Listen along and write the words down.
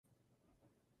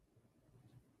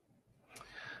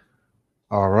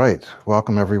All right,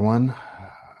 welcome everyone.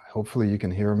 Hopefully you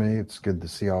can hear me. It's good to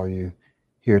see all you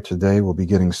here today. We'll be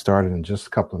getting started in just a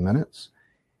couple of minutes.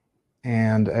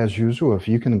 And as usual, if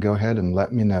you can go ahead and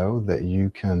let me know that you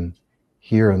can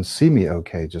hear and see me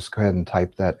okay, just go ahead and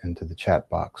type that into the chat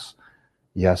box.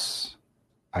 Yes,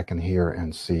 I can hear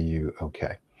and see you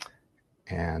okay.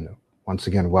 And once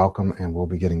again, welcome, and we'll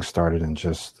be getting started in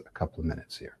just a couple of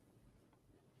minutes here.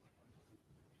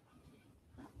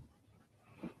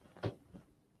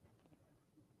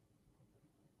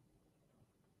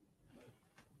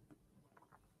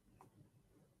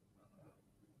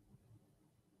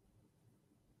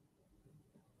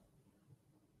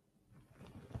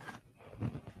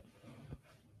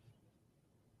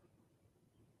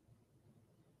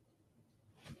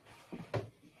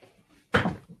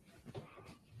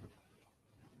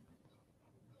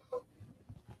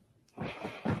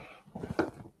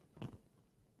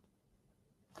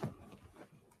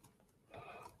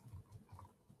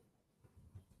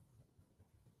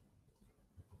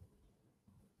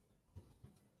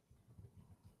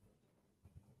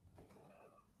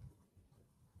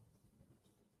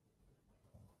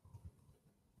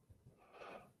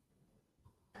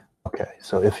 Okay,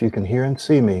 so if you can hear and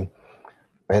see me,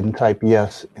 go ahead and type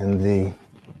yes in the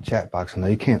chat box. I know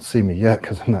you can't see me yet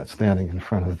because I'm not standing in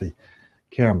front of the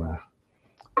camera,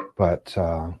 but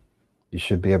you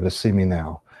should be able to see me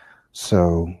now.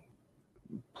 So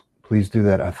please do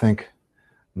that. I think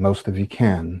most of you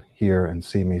can hear and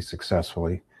see me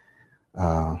successfully.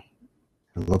 It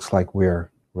looks like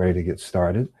we're ready to get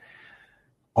started.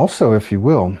 Also, if you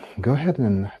will, go ahead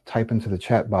and type into the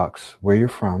chat box where you're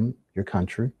from, your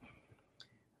country.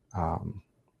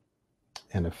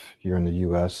 And if you're in the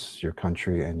US, your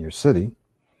country and your city,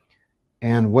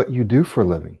 and what you do for a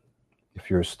living. If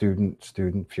you're a student,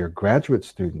 if you're a graduate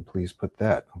student, please put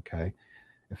that, okay?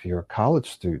 If you're a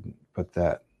college student, put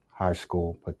that. High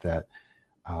school, put that.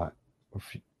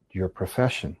 If your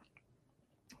profession,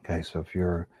 okay? So if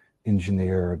you're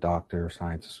engineer, doctor,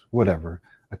 scientist, whatever,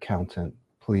 accountant,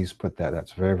 please put that.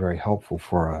 That's very, very helpful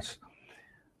for us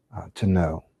to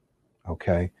know,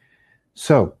 okay?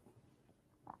 So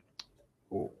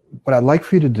what I'd like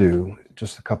for you to do,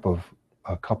 just a couple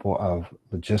of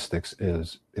logistics,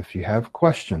 is if you have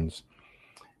questions,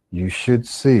 you should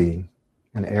see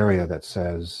an area that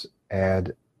says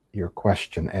add your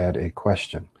question, add a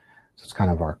question. So it's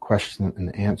kind of our question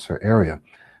and answer area.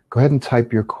 Go ahead and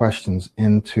type your questions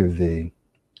into the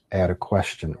add a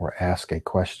question or ask a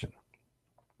question.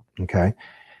 Okay.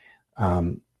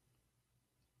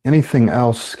 Anything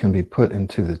else can be put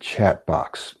into the chat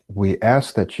box. We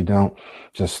ask that you don't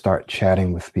just start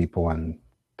chatting with people and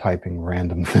typing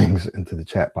random things into the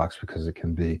chat box because it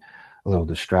can be a little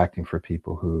distracting for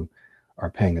people who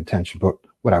are paying attention. But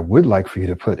what I would like for you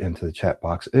to put into the chat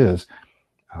box is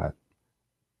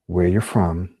where you're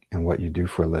from and what you do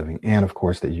for a living, and of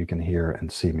course that you can hear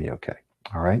and see me okay.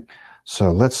 All right.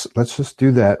 So let's just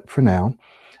do that for now.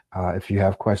 If you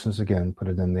have questions, again, put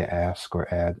it in the ask or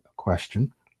add a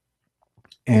question.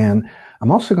 And I'm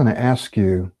also going to ask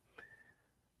you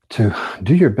to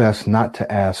do your best not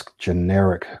to ask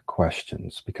generic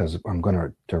questions, because I'm going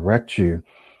to direct you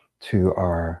to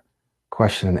our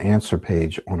question and answer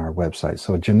page on our website.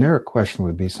 So a generic question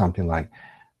would be something like,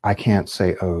 I can't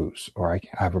say O's, or I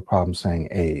have a problem saying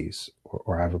A's,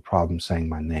 or I have a problem saying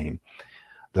my name.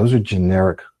 Those are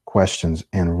generic questions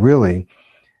and really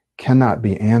cannot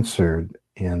be answered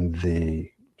in the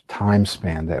time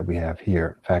span that we have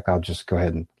here. In fact, I'll just go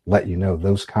ahead and let you know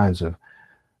those kinds of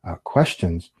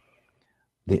questions.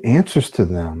 The answers to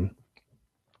them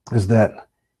is that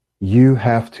you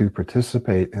have to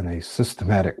participate in a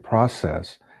systematic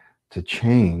process to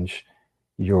change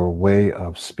your way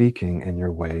of speaking and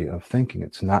your way of thinking.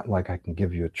 It's not like I can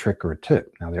give you a trick or a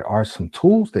tip. Now, there are some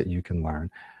tools that you can learn,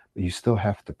 but you still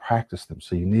have to practice them.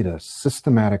 So you need a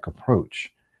systematic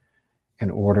approach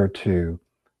in order to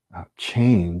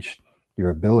change your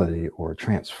ability or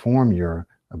transform your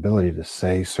ability to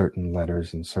say certain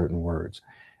letters and certain words.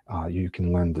 You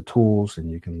can learn the tools and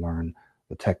you can learn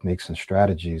the techniques and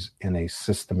strategies in a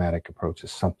systematic approach.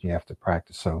 It's something you have to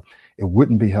practice. So it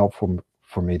wouldn't be helpful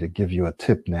for me to give you a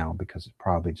tip now because it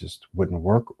probably just wouldn't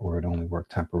work, or it only work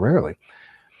temporarily.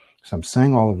 So I'm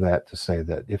saying all of that to say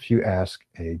that if you ask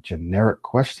a generic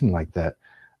question like that,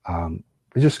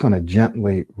 we're just going to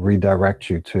gently redirect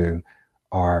you to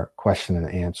our question and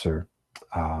answer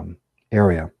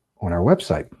area on our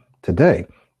website. Today,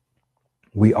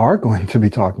 we are going to be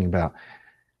talking about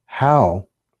how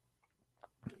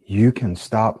you can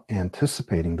stop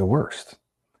anticipating the worst.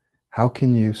 How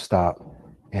can you stop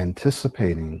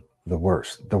anticipating the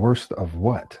worst? The worst of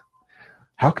what?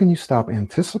 How can you stop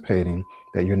anticipating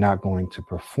that you're not going to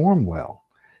perform well?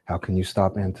 How can you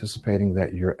stop anticipating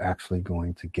that you're actually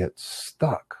going to get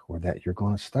stuck, or that you're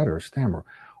going to stutter or stammer,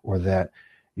 or that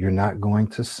you're not going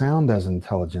to sound as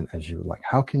intelligent as you would like?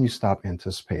 How can you stop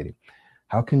anticipating?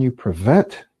 How can you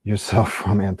prevent yourself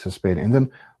from anticipating? And then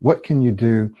what can you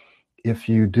do if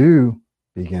you do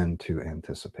begin to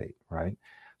anticipate, right?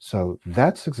 So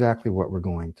that's exactly what we're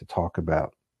going to talk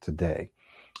about today.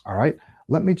 All right.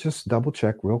 Let me just double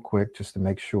check real quick just to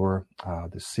make sure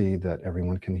to see that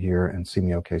everyone can hear and see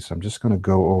me okay. So I'm just going to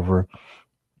go over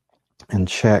and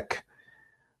check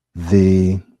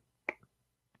the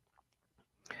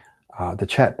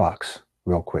chat box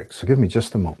real quick. So give me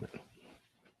just a moment.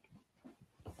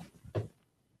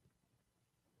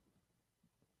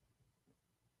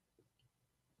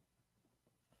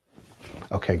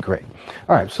 Okay, great.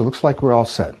 All right, so looks like we're all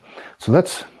set. So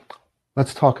let's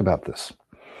talk about this.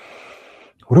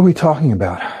 What are we talking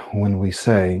about when we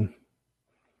say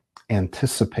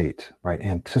anticipate, right?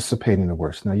 Anticipating the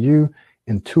worst. Now, you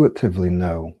intuitively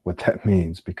know what that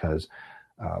means because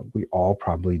we all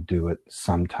probably do it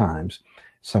sometimes.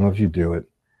 Some of you do it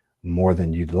more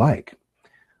than you'd like.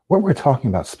 What we're talking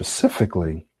about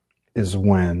specifically is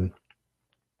when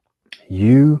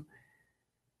you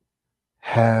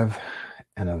have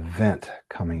an event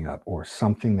coming up or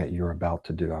something that you're about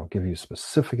to do. I'll give you a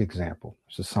specific example.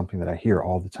 This is something that I hear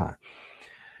all the time.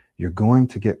 You're going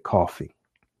to get coffee,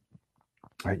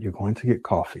 right? You're going to get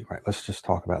coffee, right? Let's just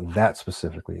talk about that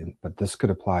specifically. But this could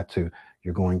apply to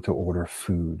you're going to order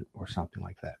food or something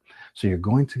like that. So you're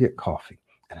going to get coffee.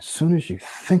 And as soon as you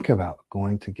think about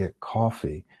going to get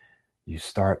coffee, you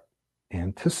start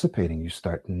anticipating, you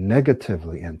start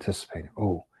negatively anticipating.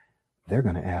 Oh, they're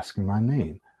going to ask me my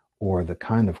name. Or the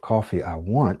kind of coffee I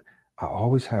want, I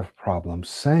always have problems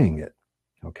saying it,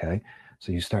 okay?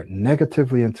 So you start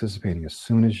negatively anticipating as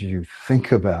soon as you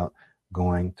think about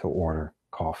going to order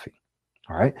coffee,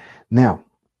 all right? Now,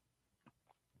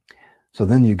 so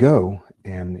then you go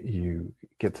and you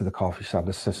get to the coffee shop.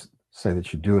 Let's just say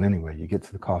that you do it anyway. You get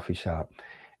to the coffee shop,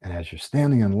 and as you're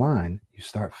standing in line, you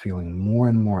start feeling more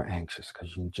and more anxious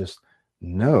because you just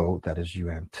know that as you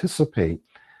anticipate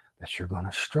that you're going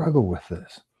to struggle with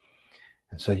this.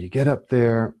 And so you get up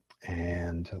there,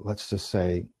 and let's just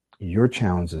say your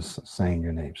challenge is saying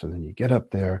your name. So then you get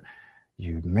up there,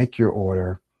 you make your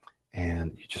order,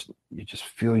 and you just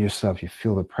feel yourself, you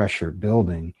feel the pressure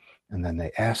building, and then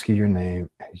they ask you your name,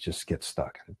 and you just get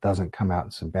stuck. It doesn't come out.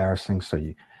 It's embarrassing. So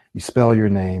you spell your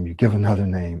name, you give another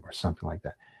name or something like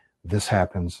that. This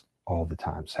happens all the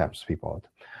time. This happens to people all the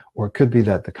time. Or it could be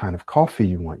that the kind of coffee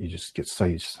you want, you just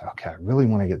okay, I really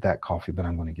want to get that coffee, but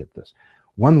I'm going to get this.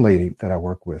 One lady that I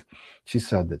work with, she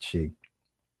said that there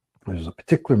was a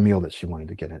particular meal that she wanted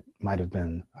to get. It might have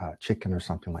been chicken or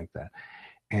something like that.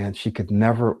 And she could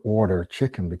never order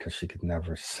chicken because she could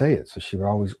never say it. So she would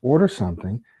always order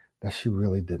something that she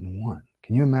really didn't want.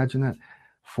 Can you imagine that?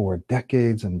 For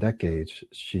decades and decades,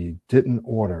 she didn't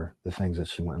order the things that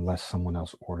she wanted unless someone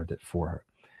else ordered it for her.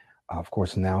 Of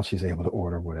course, now she's able to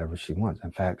order whatever she wants.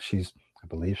 In fact, I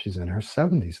believe she's in her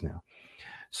 70s now.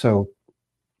 So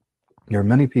there are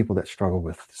many people that struggle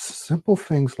with simple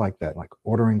things like that, like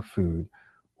ordering food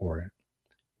or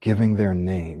giving their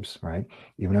names, right?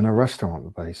 Even in a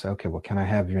restaurant, they say, okay, well, can I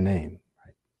have your name?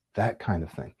 Right? That kind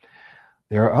of thing.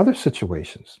 There are other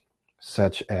situations,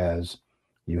 such as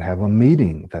you have a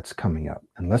meeting that's coming up.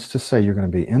 And let's just say you're going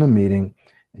to be in a meeting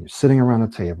and you're sitting around a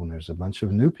table and there's a bunch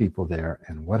of new people there.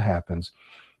 And what happens?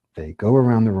 They go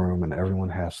around the room and everyone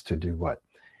has to do what?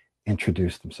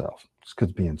 Introduce themselves. This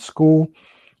could be in school.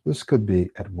 This could be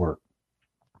at work.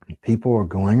 People are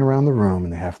going around the room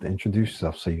and they have to introduce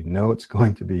themselves, so you know it's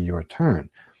going to be your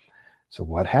turn. So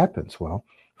what happens? Well,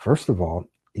 first of all,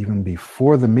 even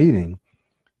before the meeting,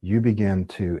 you begin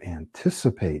to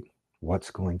anticipate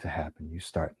what's going to happen. You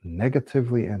start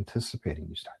negatively anticipating.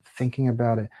 You start thinking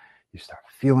about it. You start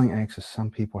feeling anxious.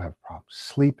 Some people have problems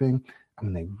sleeping. I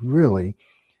mean, they really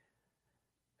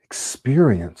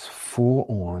experience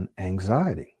full-on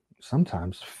anxiety,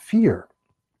 sometimes fear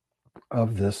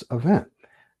of this event.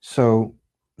 So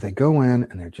they go in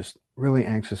and they're just really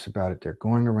anxious about it. They're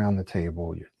going around the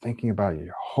table. You're thinking about it.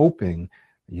 You're hoping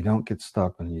you don't get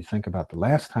stuck. And you think about the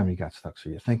last time you got stuck. So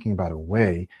you're thinking about a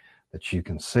way that you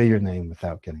can say your name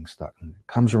without getting stuck. And it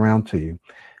comes around to you.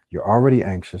 You're already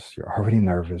anxious. You're already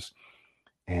nervous.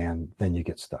 And then you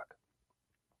get stuck.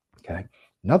 Okay.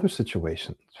 Another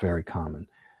situation, it's very common.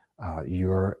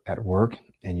 You're at work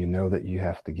and you know that you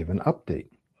have to give an update.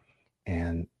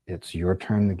 And it's your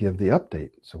turn to give the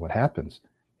update. So what happens?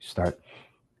 You start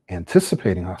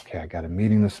anticipating, okay, I got a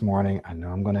meeting this morning. I know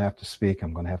I'm going to have to speak.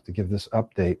 I'm going to have to give this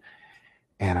update.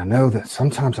 And I know that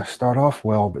sometimes I start off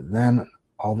well, but then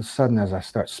all of a sudden, as I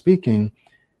start speaking,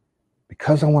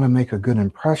 because I want to make a good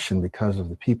impression because of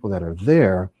the people that are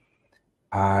there,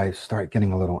 I start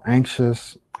getting a little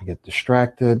anxious. I get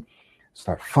distracted,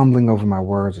 start fumbling over my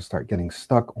words. I start getting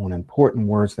stuck on important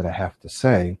words that I have to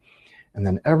say. And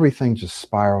then everything just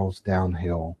spirals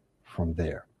downhill from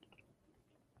there.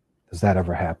 Does that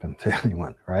ever happen to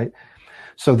anyone, right?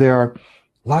 So there are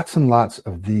lots and lots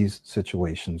of these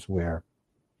situations where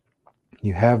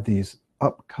you have these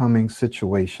upcoming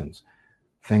situations,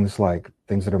 things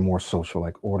that are more social,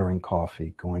 like ordering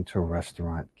coffee, going to a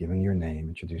restaurant, giving your name,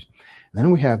 introducing. And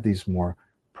then we have these more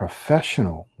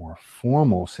professional, more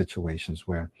formal situations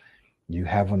where you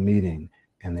have a meeting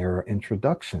and there are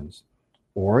introductions,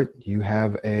 or you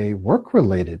have a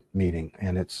work-related meeting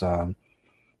and it's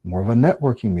more of a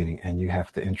networking meeting and you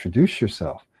have to introduce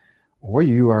yourself, or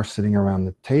you are sitting around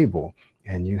the table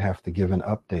and you have to give an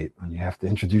update and you have to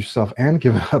introduce yourself and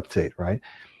give an update, right?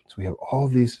 So we have all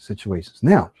these situations.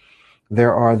 Now,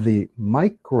 there are the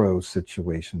micro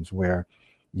situations where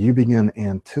you begin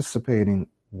anticipating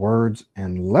words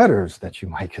and letters that you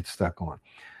might get stuck on.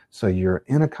 So you're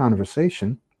in a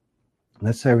conversation,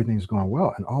 let's say everything's going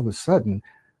well, and all of a sudden,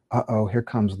 here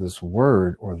comes this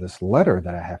word or this letter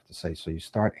that I have to say. So you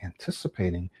start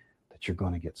anticipating that you're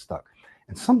going to get stuck.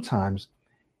 And sometimes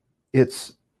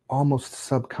it's almost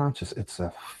subconscious. It's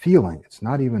a feeling. It's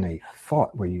not even a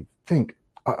thought where you think,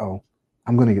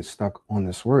 I'm going to get stuck on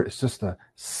this word. It's just a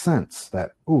sense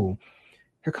that, ooh,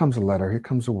 here comes a letter, here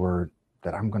comes a word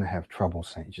that I'm going to have trouble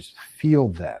saying. Just feel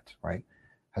that, right?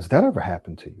 Has that ever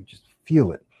happened to you? Just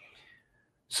feel it.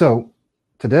 So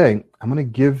today, I'm going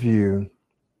to give you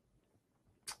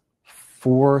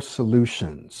 4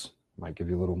 solutions. Might give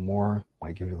you a little more,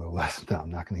 might give you a little less. No,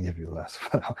 I'm not going to give you less,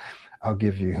 but I'll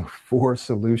give you 4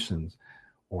 solutions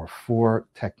or 4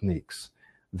 techniques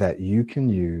that you can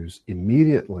use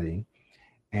immediately.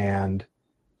 And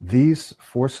these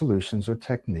 4 solutions or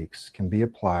techniques can be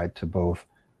applied to both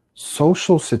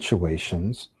social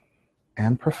situations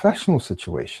and professional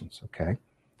situations, okay?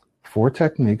 4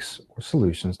 techniques or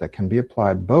solutions that can be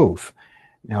applied both.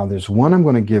 Now, there's one I'm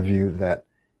going to give you that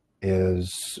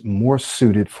is more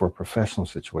suited for professional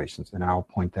situations, and I'll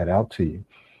point that out to you.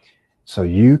 So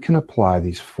you can apply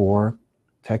these 4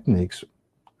 techniques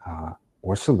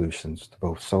or solutions to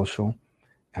both social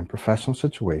and professional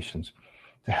situations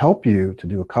to help you to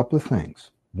do a couple of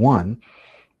things. One,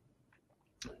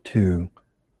 to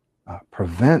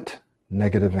prevent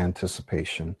negative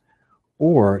anticipation,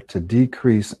 or to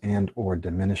decrease and or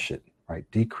diminish it, right?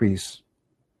 Decrease,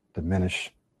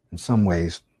 diminish, in some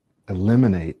ways,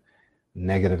 eliminate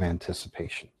negative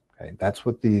anticipation, okay? That's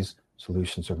what these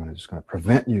solutions are going to do. It's going to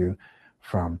prevent you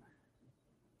from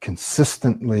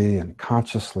consistently and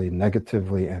consciously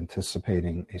negatively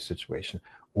anticipating a situation,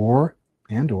 or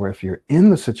if you're in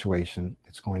the situation,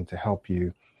 it's going to help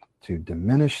you to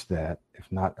diminish that, if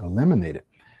not eliminate it.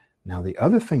 Now, the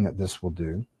other thing that this will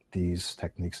do, these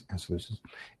techniques and solutions,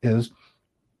 is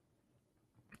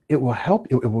it will help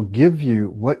you, it will give you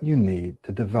what you need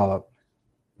to develop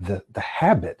the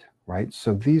habit, right?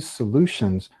 So these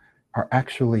solutions are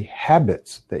actually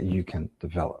habits that you can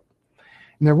develop.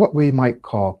 And they're what we might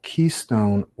call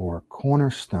keystone or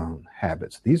cornerstone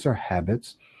habits. These are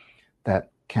habits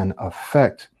that can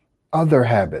affect other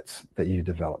habits that you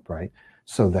develop, right?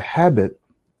 So the habit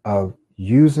of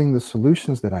using the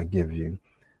solutions that I give you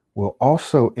will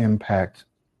also impact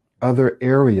other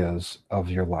areas of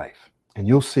your life. And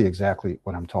you'll see exactly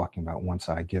what I'm talking about once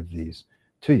I give these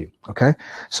to you, okay?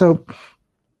 So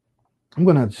I'm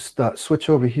going to just switch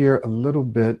over here a little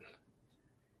bit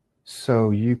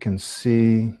so you can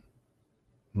see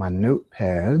my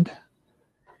notepad,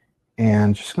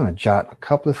 and just going to jot a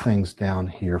couple of things down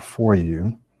here for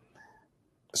you.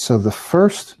 So the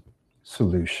first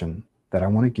solution that I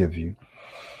want to give you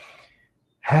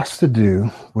has to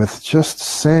do with just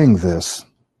saying this,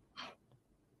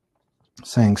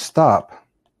 saying stop,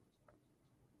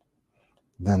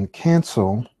 then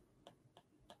cancel.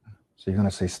 So you're going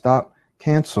to say stop,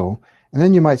 cancel, and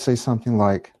then you might say something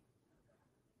like,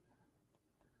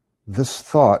 this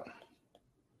thought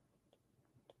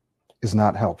is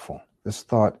not helpful. This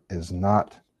thought is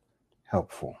not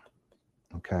helpful.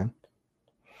 Okay?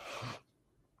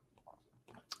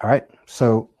 All right.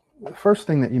 So the first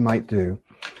thing that you might do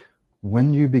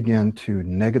when you begin to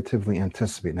negatively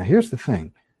anticipate. Now, here's the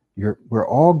thing. We're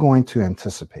all going to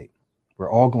anticipate.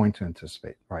 We're all going to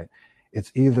anticipate, right?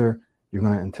 It's either you're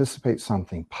going to anticipate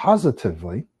something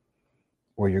positively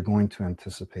or you're going to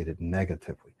anticipate it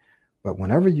negatively. But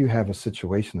whenever you have a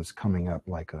situation that's coming up,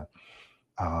 like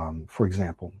for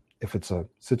example, if it's a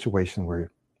situation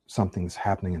where something's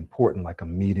happening important, like a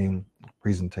meeting,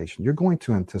 presentation, you're going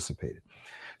to anticipate it.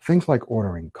 Things like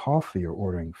ordering coffee or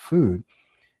ordering food,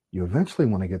 you eventually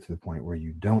want to get to the point where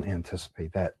you don't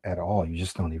anticipate that at all. You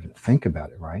just don't even think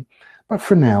about it, right? But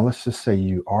for now, let's just say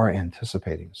you are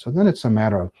anticipating. So then it's a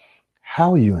matter of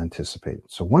how you anticipate it.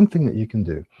 So one thing that you can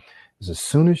do is, as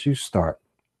soon as you start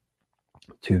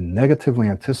to negatively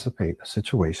anticipate a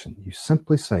situation, you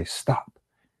simply say, stop,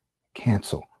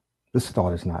 cancel. This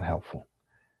thought is not helpful.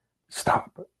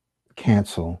 Stop,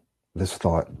 cancel. This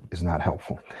thought is not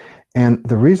helpful. And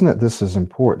the reason that this is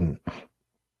important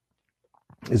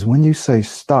is when you say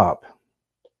stop,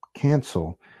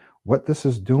 cancel, what this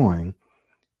is doing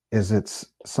is it's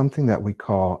something that we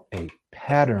call a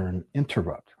pattern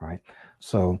interrupt, right?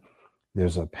 So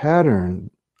there's a pattern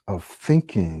of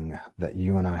thinking that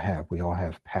you and I have. We all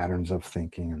have patterns of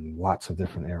thinking in lots of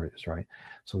different areas, right?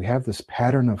 So we have this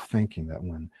pattern of thinking that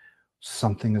when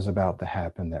something is about to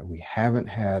happen that we haven't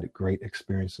had great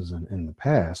experiences in the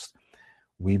past,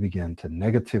 we begin to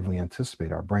negatively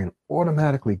anticipate. Our brain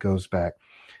automatically goes back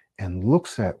and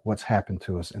looks at what's happened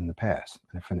to us in the past.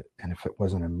 And if it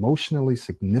was an emotionally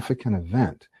significant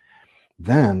event,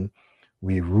 then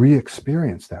we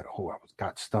re-experience that. Oh, I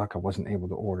got stuck. I wasn't able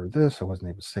to order this. I wasn't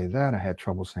able to say that. I had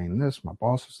trouble saying this. My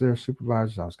boss was there,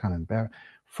 supervisors. I was kind of embarrassed,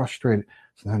 frustrated.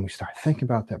 So then we start thinking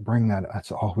about that, bring that.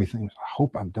 That's all we think. I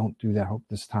hope I don't do that. I hope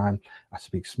this time I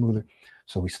speak smoother.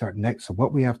 So we start next. So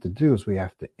what we have to do is we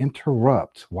have to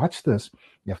interrupt. Watch this.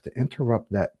 You have to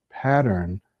interrupt that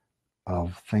pattern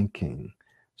of thinking.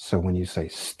 So when you say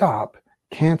stop,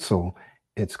 cancel,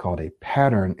 it's called a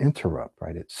pattern interrupt,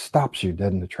 right? It stops you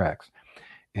dead in the tracks.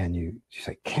 And you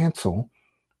say, cancel,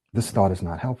 this thought is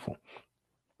not helpful.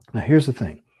 Now, here's the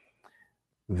thing.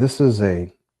 This is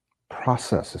a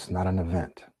process. It's not an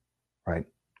event, right?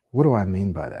 What do I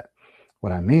mean by that?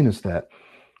 What I mean is that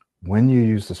when you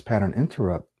use this pattern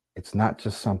interrupt, it's not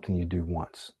just something you do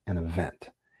once, an event.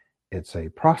 It's a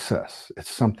process. It's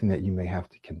something that you may have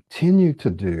to continue to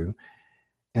do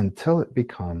until it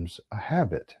becomes a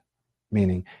habit,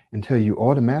 meaning until you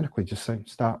automatically just say,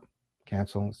 stop,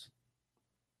 cancel.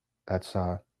 That's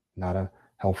not a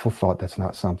helpful thought. That's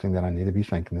not something that I need to be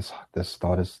thinking. This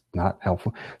thought is not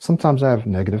helpful. Sometimes I have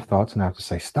negative thoughts and I have to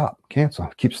say, stop,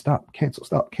 cancel, keep stop, cancel,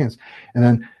 and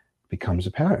then it becomes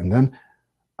a pattern. And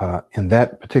then in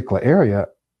that particular area,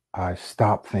 I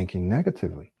stop thinking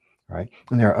negatively, right?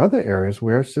 And there are other areas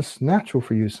where it's just natural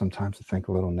for you sometimes to think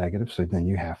a little negative. So then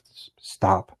you have to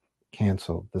stop,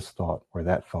 cancel this thought, or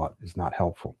that thought is not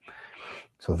helpful.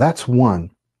 So that's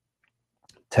one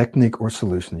technique or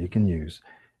solution that you can use.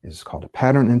 Is called a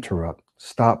pattern interrupt.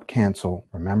 Stop, cancel.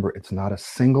 Remember, it's not a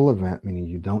single event, meaning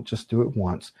you don't just do it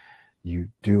once. You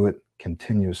do it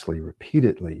continuously,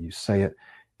 repeatedly. You say it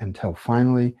until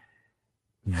finally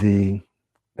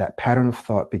that pattern of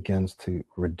thought begins to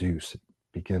reduce, it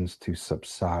begins to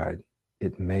subside.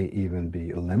 It may even be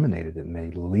eliminated. It may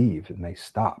leave. It may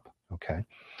stop. Okay.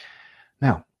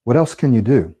 Now, what else can you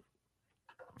do?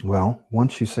 Well,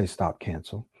 once you say stop,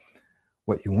 cancel,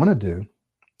 what you want to do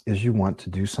is you want to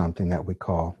do something that we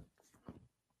call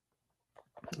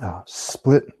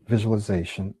split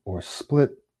visualization or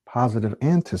split positive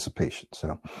anticipation.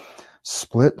 So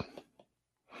split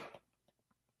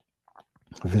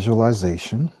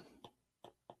visualization,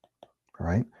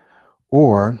 right?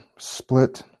 Or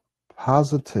split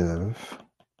positive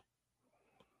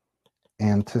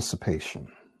anticipation.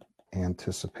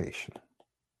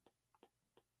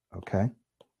 Okay?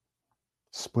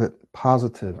 Split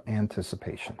positive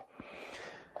anticipation.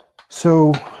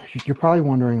 So you're probably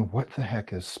wondering, what the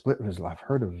heck is split visual? I've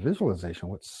heard of visualization.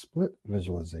 What's split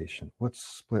visualization? What's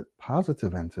split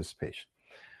positive anticipation?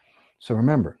 So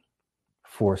remember,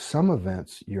 for some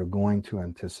events, you're going to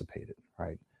anticipate it,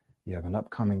 right? You have an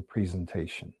upcoming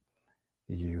presentation.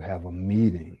 You have a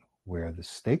meeting where the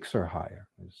stakes are higher.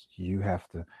 You have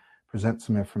to present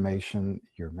some information.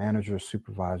 Your manager,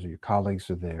 supervisor, your colleagues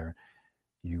are there.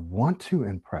 You want to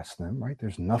impress them, right?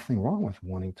 There's nothing wrong with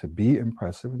wanting to be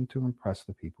impressive and to impress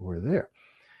the people who are there.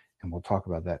 And we'll talk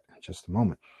about that in just a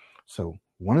moment. So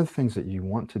one of the things that you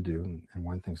want to do, and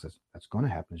one of the things that's going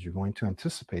to happen, is you're going to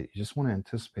anticipate it. You just want to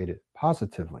anticipate it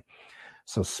positively.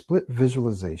 So split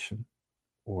visualization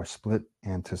or split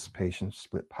anticipation,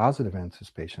 split positive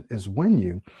anticipation, is when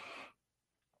you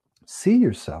see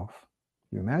yourself,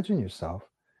 you imagine yourself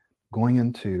going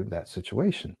into that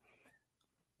situation.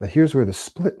 But here's where the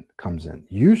split comes in.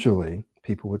 Usually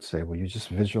people would say, well, you just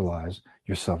visualize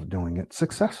yourself doing it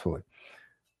successfully.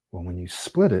 Well, when you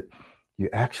split it, you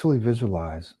actually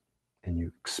visualize and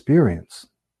you experience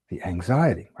the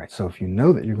anxiety, right? So if you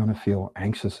know that you're going to feel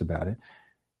anxious about it,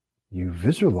 you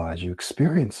visualize, you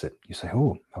experience it. You say,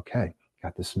 oh, okay,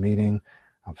 got this meeting.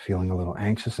 I'm feeling a little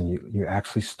anxious, and you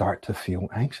actually start to feel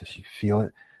anxious. You feel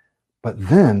it, but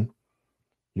then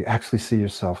you actually see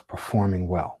yourself performing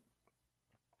well.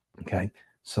 Okay,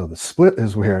 so the split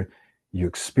is where you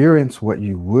experience what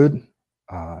you would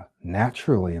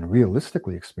naturally and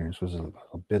realistically experience, was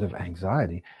a bit of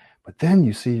anxiety, but then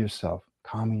you see yourself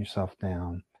calming yourself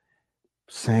down,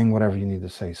 saying whatever you need to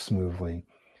say smoothly,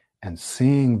 and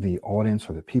seeing the audience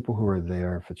or the people who are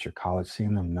there, if it's your college,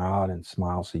 seeing them nod and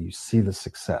smile so you see the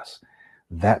success.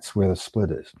 That's where the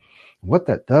split is. What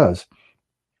that does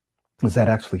is that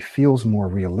actually feels more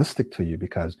realistic to you,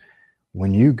 because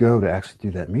when you go to actually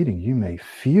do that meeting, you may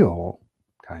feel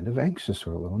kind of anxious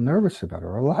or a little nervous about it,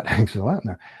 or a lot anxious, a lot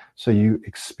nervous. So you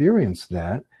experience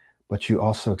that, but you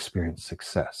also experience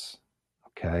success.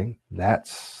 Okay,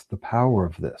 that's the power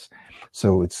of this.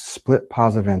 So it's split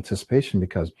positive anticipation,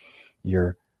 because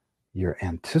you're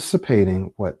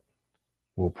anticipating what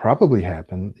will probably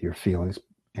happen, your feelings,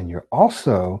 and you're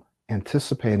also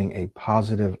anticipating a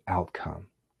positive outcome,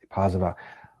 a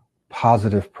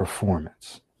positive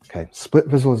performance. Okay, split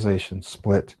visualization,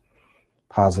 split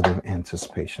positive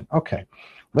anticipation. Okay,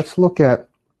 let's look at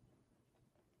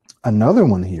another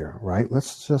one here, right?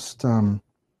 Let's just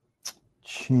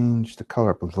change the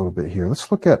color up a little bit here.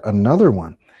 Let's look at another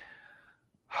one.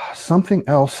 Something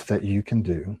else that you can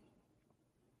do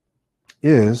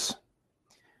is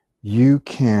you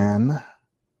can,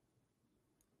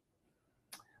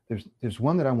 there's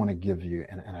one that I want to give you,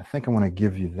 and I think I want to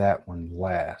give you that one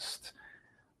last,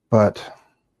 but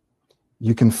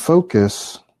you can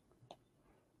focus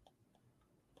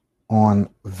on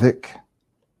Vic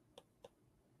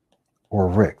or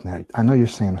Rick. Now, I know you're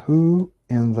saying, who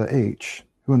in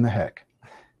the heck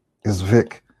is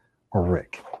Vic or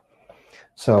Rick?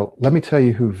 So let me tell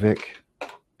you who Vic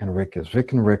and Rick is.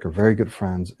 Vic and Rick are very good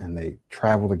friends, and they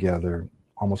travel together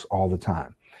almost all the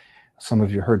time. Some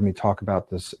of you heard me talk about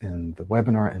this in the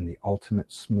webinar in the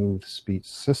Ultimate Smooth Speech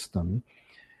System.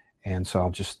 And so I'll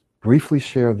just briefly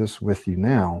share this with you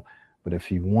now. But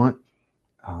if you want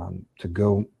to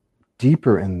go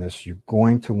deeper in this, you're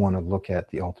going to want to look at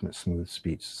the Ultimate Smooth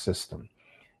Speech System.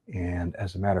 And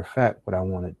as a matter of fact, what I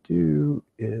want to do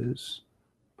is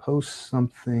post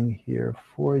something here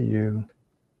for you.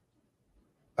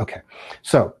 Okay,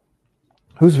 so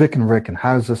who's Vic and Rick, and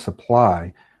how does this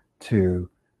apply to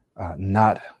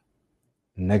not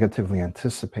negatively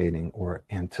anticipating or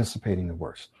anticipating the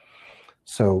worst?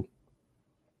 So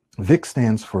Vic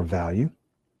stands for value,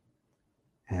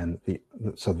 and the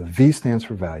V stands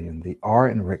for value, and the R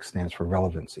in Rick stands for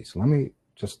relevancy. So let me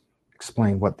just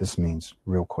explain what this means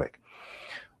real quick.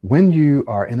 When you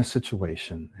are in a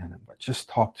situation, and I just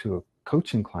talked to a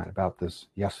coaching client about this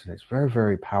yesterday, it's very,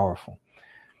 very powerful.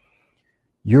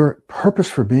 Your purpose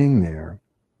for being there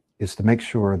is to make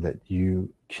sure that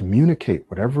you communicate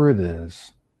whatever it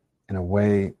is in a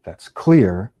way that's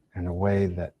clear, in a way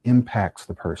that impacts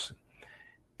the person.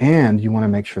 And you want to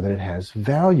make sure that it has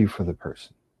value for the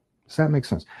person. Does that make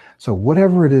sense? So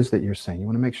whatever it is that you're saying, you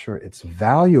want to make sure it's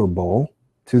valuable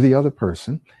to the other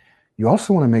person. You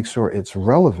also want to make sure it's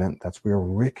relevant. That's where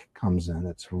Rick comes in.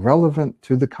 It's relevant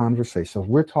to the conversation. So if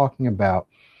we're talking about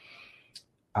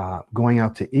going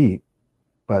out to eat,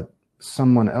 but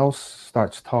someone else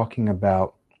starts talking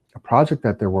about a project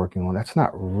that they're working on, that's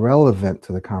not relevant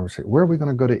to the conversation. Where are we going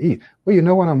to go to eat? Well, you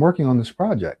know what, I'm working on this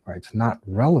project, right? It's not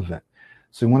relevant.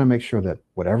 So you want to make sure that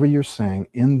whatever you're saying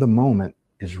in the moment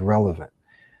is relevant.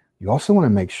 You also want to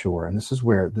make sure, and this is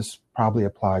where this probably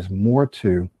applies more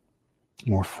to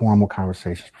more formal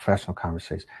conversations, professional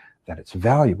conversations, that it's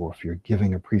valuable. If you're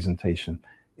giving a presentation,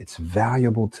 it's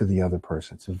valuable to the other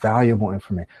person. It's valuable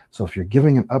information. So if you're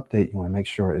giving an update, you want to make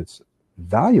sure it's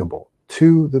valuable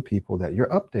to the people that you're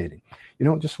updating. You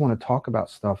don't just want to talk about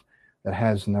stuff that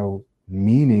has no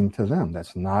meaning to them.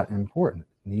 That's not important.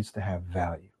 It needs to have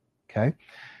value. Okay.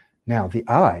 Now, the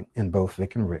I in both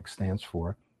Vic and Rick stands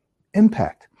for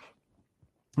impact.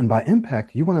 And by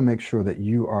impact, you want to make sure that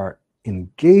you are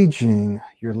engaging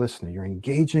your listener. You're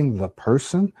engaging the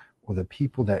person or the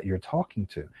people that you're talking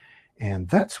to. And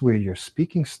that's where your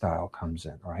speaking style comes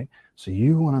in, right? So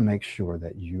you want to make sure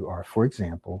that you are, for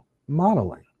example,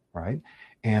 modeling, right?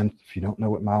 And if you don't know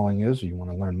what modeling is, or you want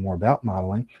to learn more about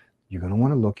modeling, you're going to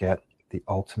want to look at the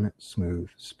Ultimate Smooth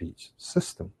Speech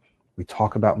System. We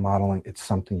talk about modeling. It's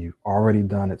something you've already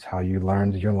done. It's how you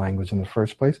learned your language in the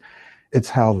first place. It's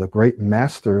how the great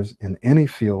masters in any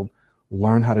field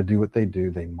learn how to do what they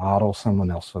do. They model someone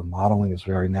else. So modeling is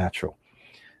very natural.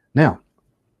 Now,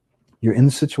 You're in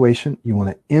the situation, you want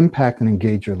to impact and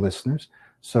engage your listeners.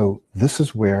 So this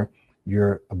is where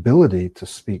your ability to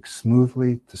speak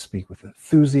smoothly, to speak with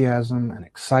enthusiasm and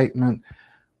excitement,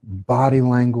 body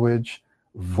language,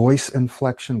 voice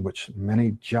inflection, which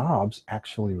many jobs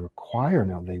actually require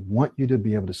now. They want you to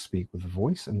be able to speak with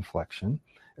voice inflection,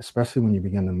 especially when you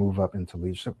begin to move up into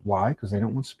leadership. Why? Because they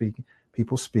don't want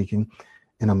people speaking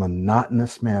in a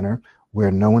monotonous manner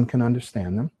where no one can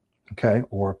understand them, okay?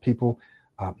 Or people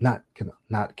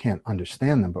can't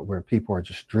understand them, but where people are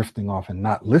just drifting off and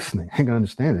not listening. They can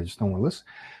understand it, they just don't want to listen.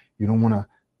 You don't want to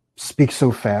speak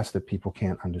so fast that people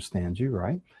can't understand you,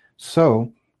 right?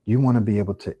 So you want to be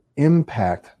able to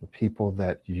impact the people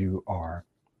that you are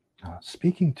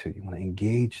speaking to. You want to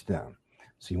engage them.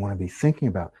 So you want to be thinking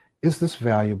about, is this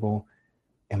valuable?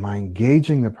 Am I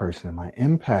engaging the person? Am I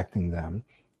impacting them?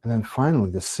 And then finally,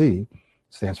 the C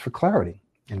stands for clarity.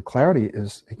 And clarity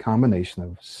is a combination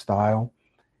of style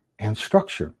and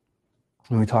structure.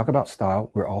 When we talk about style,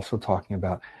 we're also talking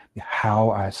about how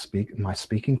I speak. Am I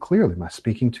speaking clearly? Am I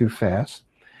speaking too fast?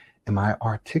 Am I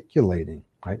articulating,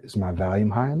 right? Is my volume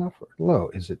high enough or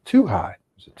low? Is it too high?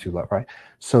 Is it too low, right?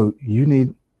 So you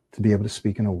need to be able to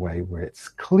speak in a way where it's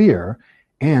clear,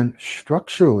 and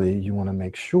structurally, you want to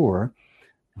make sure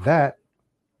that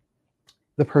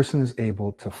the person is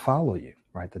able to follow you,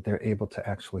 right? That they're able to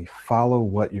actually follow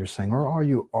what you're saying, or are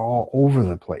you all over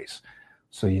the place?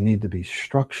 So you need to be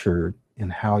structured in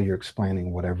how you're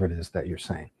explaining whatever it is that you're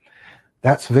saying.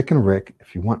 That's Vic and Rick.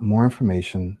 If you want more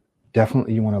information,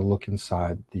 definitely you want to look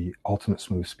inside the Ultimate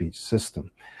Smooth Speech System.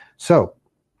 So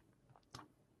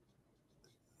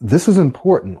this is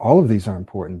important. All of these are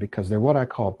important because they're what I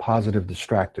call positive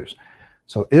distractors.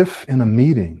 So if in a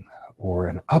meeting or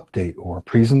an update or a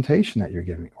presentation that you're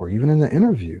giving, or even in an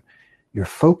interview, you're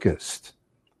focused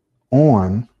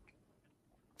on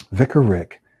Vic or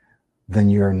Rick, then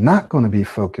you're not going to be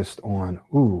focused on,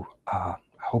 I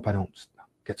hope I don't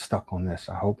get stuck on this.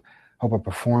 I hope I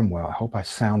perform well. I hope I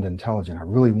sound intelligent. I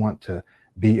really want to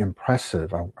be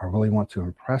impressive. I really want to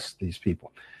impress these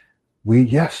people. We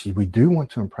do want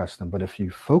to impress them, but if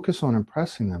you focus on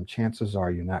impressing them, chances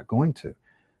are you're not going to.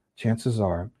 Chances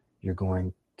are you're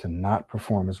going to not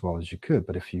perform as well as you could.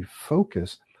 But if you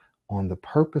focus on the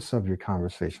purpose of your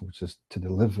conversation, which is to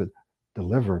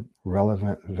deliver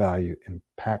relevant value,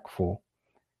 impactful,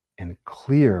 and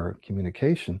clear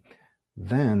communication,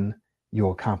 then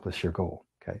you'll accomplish your goal,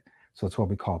 okay? So it's what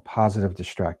we call positive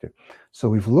distractor. So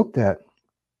we've looked at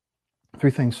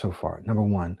 3 things so far. Number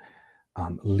 1,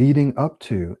 leading up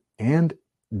to and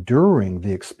during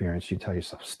the experience, you tell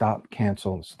yourself, stop,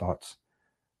 cancel, this thought's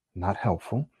not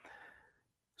helpful.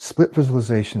 Split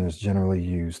visualization is generally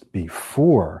used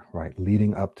before, right,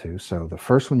 leading up to. So the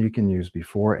first one you can use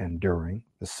before and during.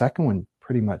 The second one,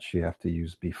 pretty much you have to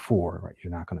use before, right?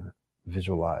 You're not going to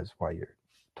visualize while you're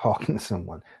talking to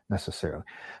someone necessarily.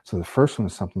 So the first one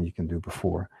is something you can do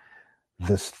before.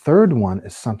 This third one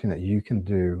is something that you can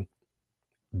do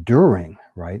during,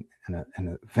 right?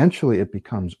 And eventually it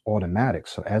becomes automatic.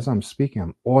 So as I'm speaking,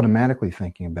 I'm automatically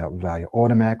thinking about value,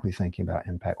 automatically thinking about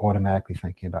impact, automatically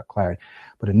thinking about clarity.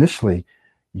 But initially,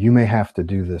 you may have to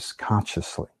do this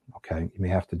consciously, okay? You may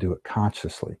have to do it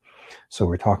consciously. So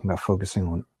we're talking about focusing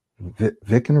on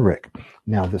Vic and Rick.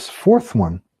 Now, this fourth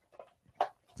one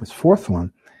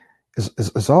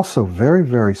is also very,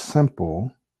 very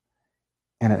simple,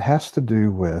 and it has to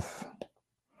do with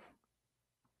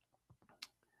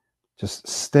just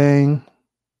staying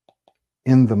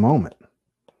in the moment,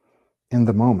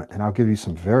 And I'll give you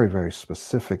some very, very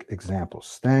specific examples.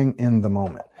 Staying in the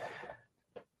moment.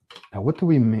 Now, what do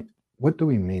we mean? What do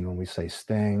we mean when we say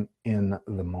staying in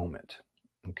the moment?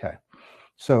 Okay.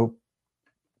 So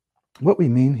what we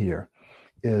mean here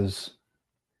is,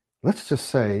 let's just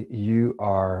say you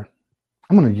are,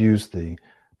 I'm going to use the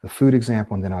food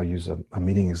example, and then I'll use a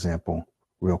meeting example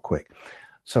real quick.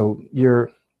 So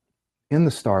you're in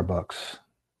the Starbucks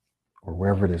or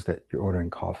wherever it is that you're ordering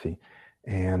coffee,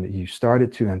 and you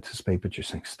started to anticipate, but you're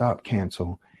saying stop,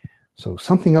 cancel. So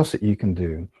something else that you can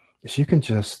do is you can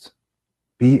just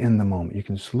be in the moment. You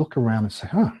can just look around and say,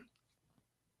 look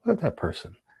at that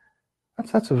person.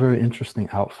 That's a very interesting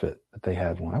outfit that they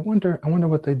have on. I wonder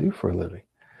what they do for a living.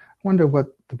 I wonder what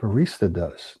the barista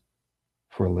does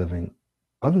for a living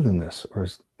other than this, or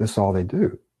is this all they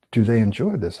do? Do they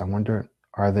enjoy this? I wonder,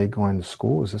 are they going to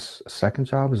school? Is this a second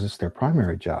job? Is this their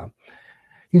primary job?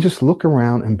 You just look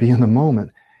around and be in the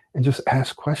moment and just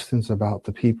ask questions about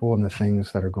the people and the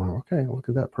things that are going, okay, look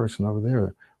at that person over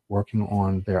there working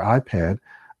on their iPad.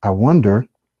 I wonder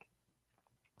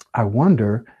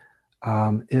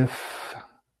if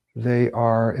they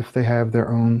are if they have their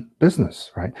own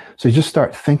business, right? So you just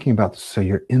start thinking about this. So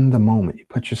you're in the moment. You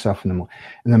put yourself in the moment.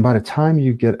 And then by the time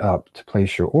you get up to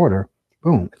place your order,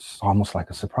 boom, it's almost like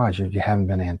a surprise. You haven't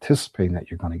been anticipating that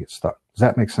you're going to get stuck. Does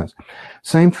that make sense?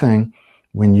 Same thing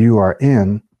when you are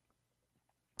in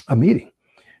a meeting.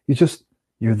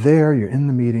 You're there, you're in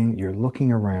the meeting, you're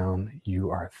looking around, you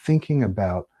are thinking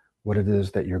about what it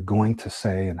is that you're going to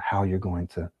say and how you're going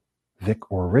to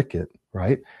Vic or Rick it,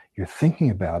 right? You're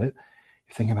thinking about it.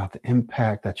 You're thinking about the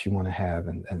impact that you want to have.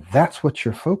 And that's what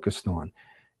you're focused on.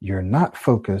 You're not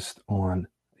focused on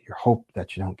your hope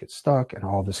that you don't get stuck and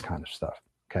all this kind of stuff.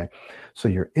 Okay. So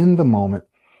you're in the moment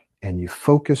and you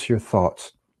focus your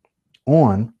thoughts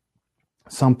on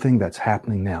something that's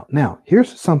happening now. Now,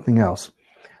 here's something else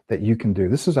that you can do.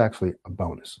 This is actually a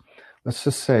bonus. Let's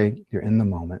just say you're in the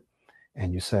moment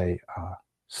and you say,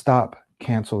 stop,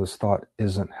 cancel, this thought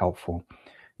isn't helpful.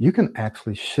 You can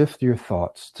actually shift your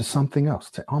thoughts to something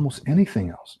else, to almost anything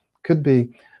else. It could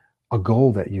be a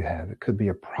goal that you have. It could be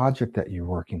a project that you're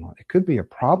working on. It could be a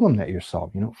problem that you're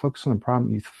solving. You don't focus on the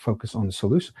problem, you focus on the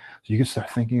solution. So you can start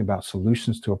thinking about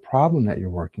solutions to a problem that you're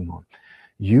working on.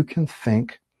 You can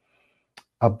think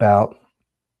about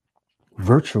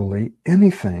virtually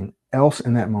anything else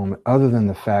in that moment other than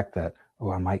the fact that, oh,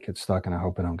 I might get stuck and I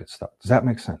hope I don't get stuck. Does that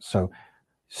make sense? So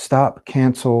stop,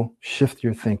 cancel, shift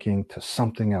your thinking to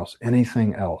something else,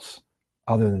 anything else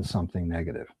other than something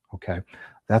negative. Okay.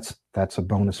 That's a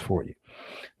bonus for you.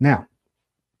 Now,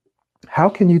 how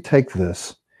can you take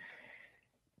this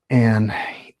and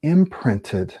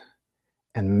imprint it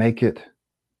and make it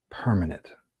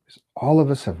permanent? All of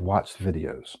us have watched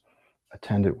videos,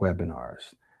 attended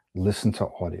webinars, listened to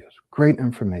audios, great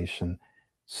information,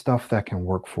 stuff that can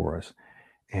work for us.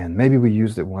 And maybe we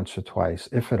used it once or twice,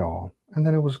 if at all, and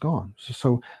then it was gone.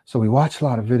 So we watch a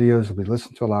lot of videos, we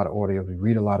listen to a lot of audio, we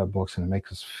read a lot of books, and it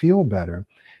makes us feel better.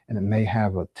 And it may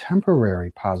have a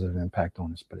temporary positive impact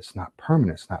on us, but it's not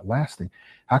permanent, it's not lasting.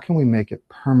 How can we make it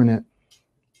permanent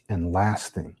and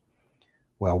lasting?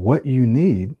 Well, what you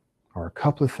need are a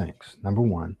couple of things. Number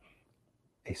one,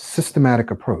 a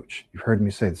systematic approach. You've heard me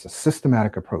say this, a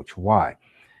systematic approach. Why?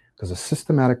 Because a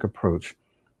systematic approach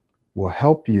will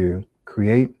help you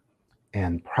create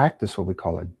and practice what we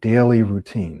call a daily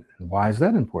routine. And why is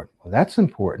that important? Well, that's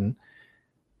important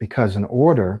because in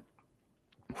order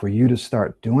for you to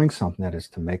start doing something that is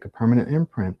to make a permanent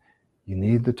imprint, you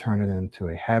need to turn it into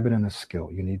a habit and a skill.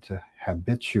 You need to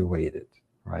habituate it,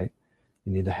 right?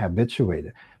 You need to habituate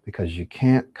it because you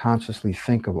can't consciously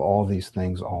think of all these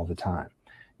things all the time.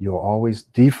 You'll always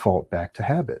default back to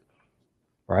habit,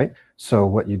 right? So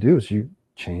what you do is you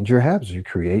change your habits. You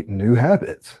create new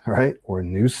habits, right? Or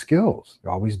new skills. You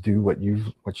always do what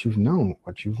you've known,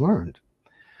 what you've learned.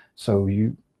 So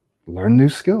you learn new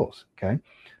skills, okay?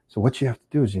 So what you have to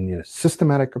do is you need a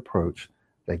systematic approach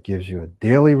that gives you a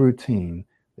daily routine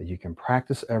that you can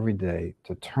practice every day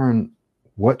to turn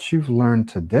what you've learned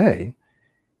today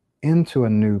into a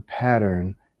new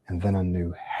pattern and then a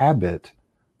new habit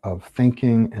of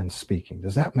thinking and speaking.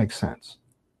 Does that make sense?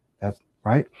 That's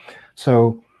right.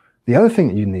 So the other thing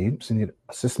that you need is you need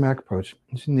a systematic approach,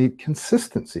 is you need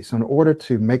consistency. So in order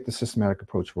to make the systematic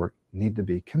approach work, you need to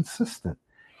be consistent.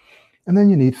 And then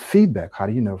you need feedback. How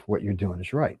do you know if what you're doing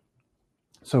is right?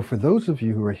 So for those of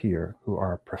you who are here who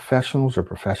are professionals or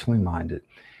professionally minded,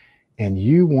 and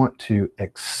you want to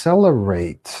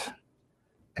accelerate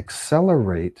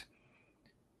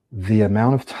the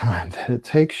amount of time that it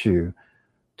takes you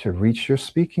to reach your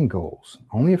speaking goals,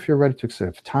 only if you're ready to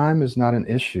accept. If time is not an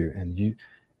issue, and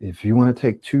if you want to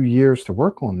take 2 years to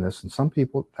work on this, and some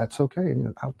people, that's okay. You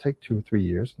know, I'll take 2 or 3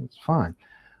 years, and it's fine.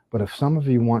 But if some of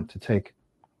you want to take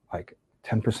like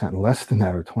 10% less than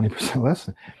that or 20% less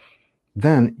than,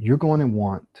 then you're going to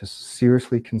want to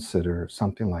seriously consider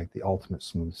something like the Ultimate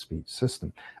Smooth Speech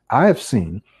System. I have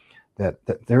seen that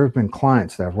there have been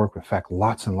clients that I've worked with, in fact,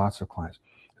 lots and lots of clients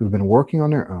who've been working on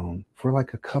their own for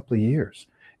like a couple of years.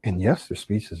 And yes, their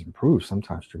speech has improved,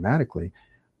 sometimes dramatically,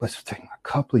 but it's taking a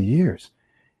couple of years.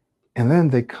 And then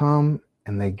they come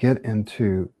and they get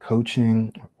into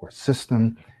coaching or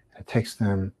system, and it takes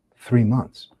them 3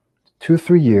 months, 2 or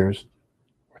 3 years,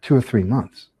 or 2 or 3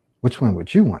 months. Which one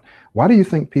would you want? Why do you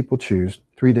think people choose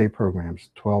 3-day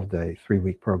programs, 12-day,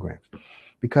 3-week programs?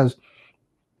 Because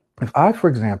if I, for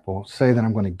example, say that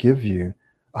I'm going to give you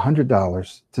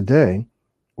 $100 today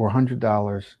or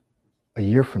 $100 a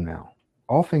year from now,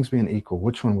 all things being equal,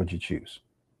 which one would you choose?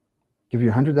 Give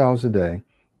you $100 a day,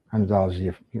 $100 a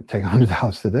year, you take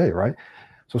 $100 today, right?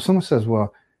 So if someone says,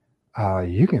 well,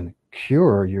 you can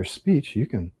cure your speech, you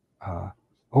can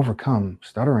overcome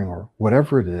stuttering or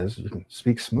whatever it is, you can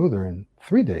speak smoother in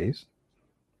 3 days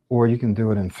or you can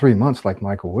do it in 3 months, like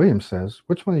Michael Williams says.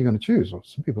 Which one are you going to choose? Well,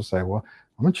 some people say, well,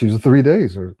 I'm going to choose the 3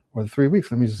 days or the 3 weeks.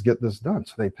 Let me just get this done.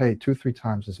 So they pay 2-3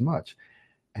 times as much.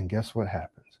 And guess what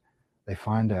happens? They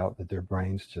find out that their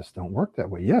brains just don't work that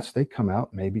way. Yes, they come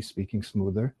out maybe speaking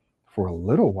smoother for a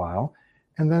little while,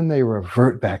 and then they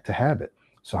revert back to habit.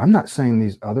 So I'm not saying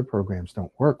these other programs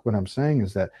don't work. What I'm saying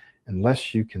is that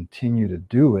unless you continue to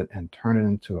do it and turn it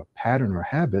into a pattern or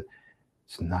habit,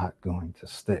 it's not going to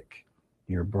stick.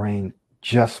 Your brain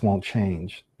just won't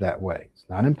change that way. It's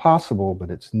not impossible,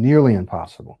 but it's nearly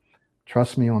impossible.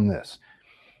 Trust me on this.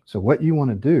 So what you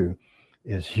want to do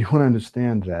is you want to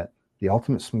understand that the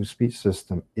Ultimate Smooth Speech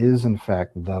System is, in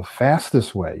fact, the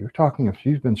fastest way. You're talking, if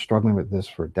you've been struggling with this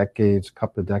for decades, a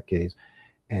couple of decades,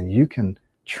 and you can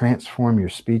transform your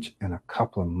speech in a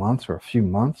couple of months or a few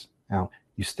months. Now,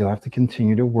 you still have to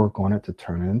continue to work on it to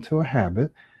turn it into a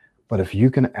habit. But if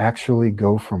you can actually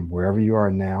go from wherever you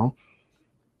are now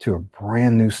to a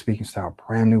brand new speaking style,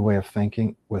 brand new way of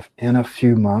thinking within a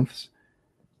few months,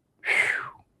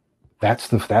 that's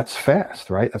fast,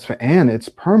 right? And it's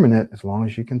permanent as long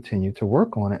as you continue to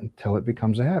work on it until it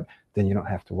becomes a habit. Then you don't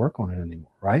have to work on it anymore,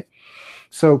 right?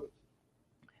 So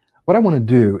what I want to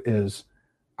do is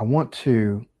I want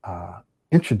to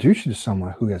introduce you to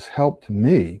someone who has helped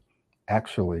me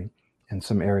actually in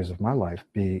some areas of my life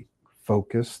be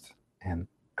focused and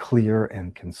clear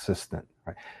and consistent,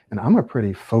 right? And I'm a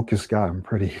pretty focused guy. I'm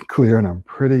pretty clear and I'm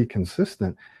pretty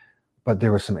consistent. But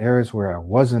there were some areas where I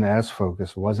wasn't as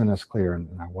focused, wasn't as clear, and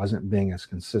I wasn't being as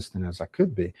consistent as I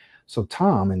could be. So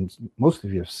Tom, and most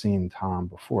of you have seen Tom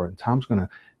before, and Tom's going to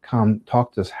come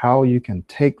talk to us how you can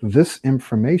take this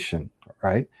information,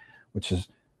 right, which is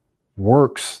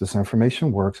works. This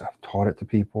information works. I've taught it to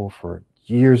people for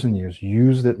years and years,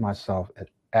 used it myself. It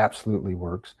absolutely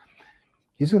works.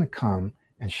 He's going to come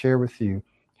and share with you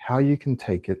how you can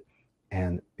take it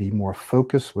and be more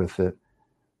focused with it,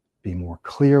 be more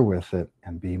clear with it,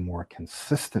 and be more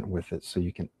consistent with it so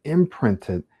you can imprint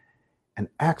it and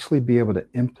actually be able to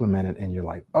implement it in your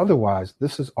life. Otherwise,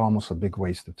 this is almost a big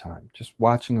waste of time. Just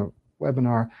watching a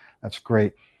webinar, that's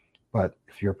great. But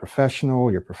if you're a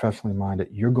professional, you're professionally minded,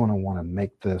 you're going to want to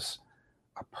make this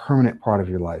a permanent part of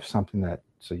your life, something that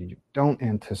so you don't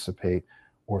anticipate,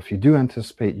 or if you do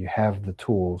anticipate, you have the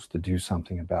tools to do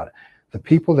something about it. The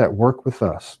people that work with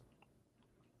us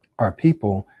are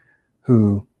people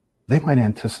who they might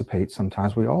anticipate,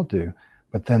 sometimes we all do,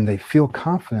 but then they feel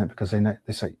confident because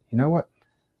they say, you know what?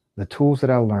 The tools that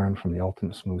I learned from the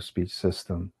Ultimate Smooth Speech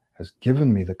System has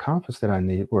given me the confidence that I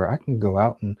need where I can go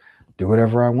out and do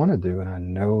whatever I want to do, and I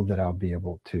know that I'll be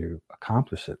able to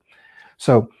accomplish it.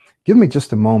 So give me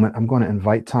just a moment. I'm going to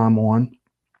invite Tom on.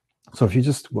 So if you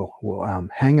just will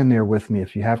hang in there with me.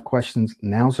 If you have questions,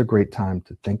 now's a great time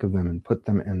to think of them and put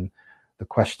them in the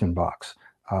question box.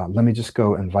 Let me just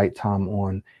go invite Tom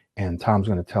on, and Tom's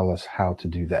going to tell us how to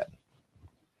do that.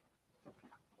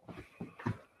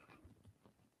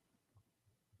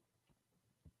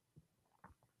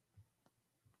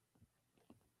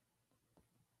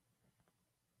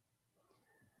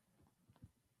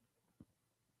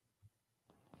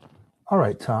 All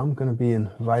right, Tom, I'm going to be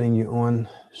inviting you on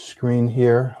screen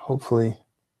here. Hopefully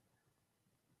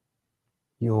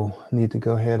you'll need to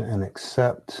go ahead and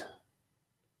accept.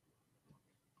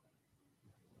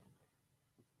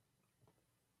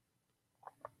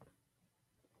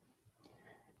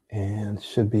 And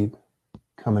should be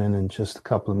coming in just a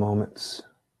couple of moments.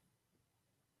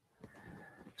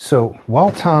 So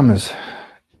while Tom is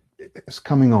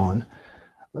coming on,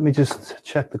 let me just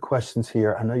check the questions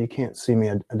here. I know you can't see me.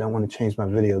 I don't want to change my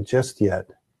video just yet.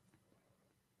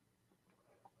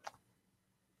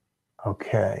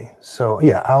 Okay, so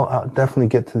yeah, I'll definitely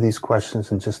get to these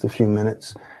questions in just a few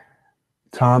minutes.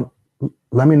 Tom,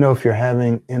 let me know if you're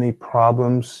having any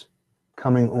problems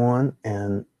coming on,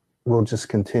 and we'll just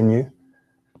continue.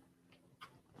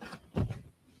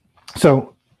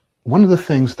 So one of the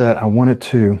things that I wanted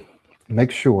to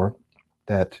make sure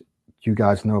that you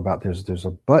guys know about, there's a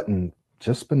button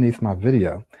just beneath my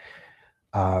video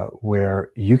where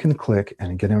you can click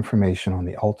and get information on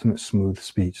the Ultimate Smooth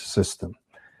Speech System.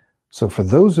 So for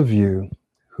those of you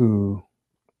who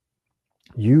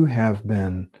you have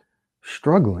been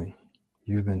struggling,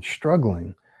 you've been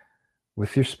struggling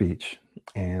with your speech,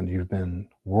 and you've been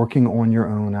working on your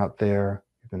own out there,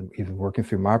 you've been either working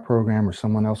through my program or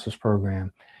someone else's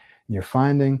program, and you're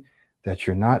finding that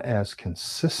you're not as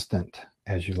consistent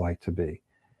as you like to be.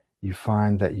 You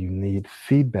find that you need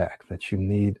feedback, that you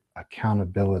need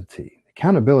accountability.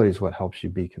 Accountability is what helps you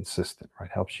be consistent, right?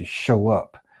 Helps you show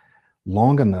up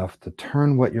long enough to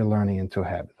turn what you're learning into a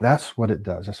habit. That's what it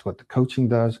does. That's what the coaching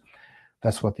does.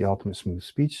 That's what the Ultimate Smooth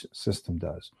Speech System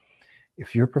does.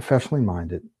 If you're professionally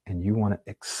minded and you want to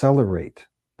accelerate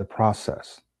the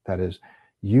process, that is,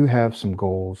 you have some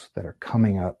goals that are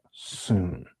coming up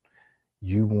soon.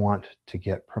 You want to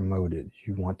get promoted.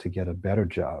 You want to get a better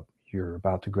job. You're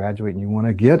about to graduate and you want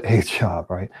to get a job,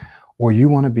 right? Or you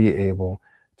want to be able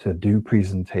to do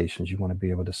presentations. You want to be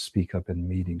able to speak up in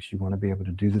meetings. You want to be able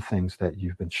to do the things that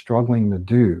you've been struggling to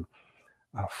do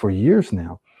for years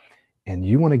now. And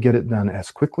you want to get it done as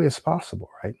quickly as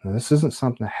possible, right? Now, this isn't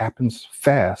something that happens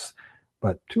fast,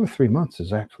 but 2 or 3 months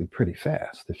is actually pretty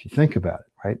fast if you think about it,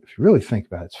 right? If you really think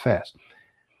about it, it's fast.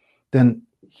 Then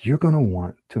you're going to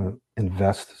want to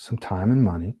invest some time and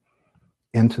money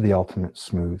into the Ultimate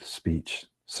Smooth Speech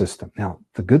System. Now,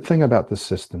 the good thing about this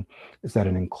system is that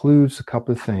it includes a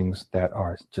couple of things that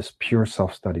are just pure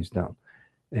self-studies done.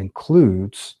 It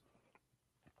includes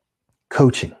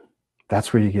coaching.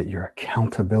 That's where you get your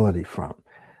accountability from.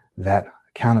 That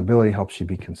accountability helps you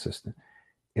be consistent.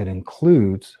 It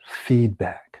includes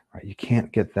feedback, right? You can't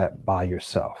get that by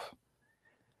yourself.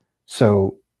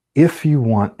 So if you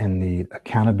want and need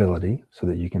accountability so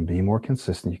that you can be more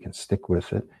consistent, you can stick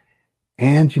with it,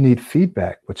 and you need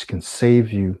feedback, which can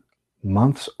save you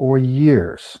months or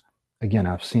years. Again,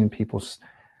 I've seen people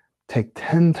take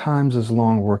 10 times as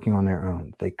long working on their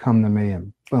own. They come to me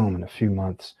and boom, in a few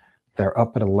months, they're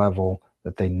up at a level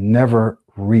that they never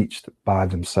reached by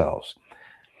themselves.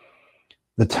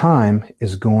 The time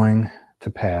is going to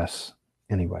pass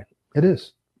anyway. It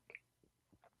is.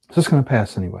 It's just going to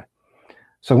pass anyway.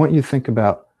 So I want you to think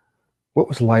about, what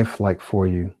was life like for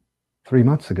you 3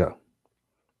 months ago?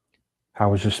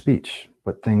 How was your speech?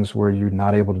 What things were you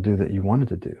not able to do that you wanted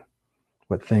to do?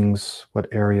 What things, what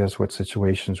areas, what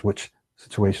situations, which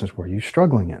situations were you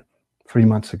struggling in 3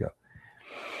 months ago?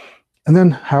 And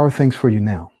then how are things for you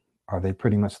now? Are they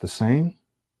pretty much the same?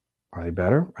 Are they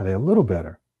better? Are they a little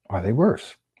better? Are they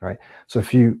worse? Right? So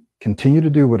if you continue to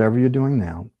do whatever you're doing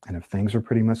now, and if things are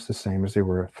pretty much the same as they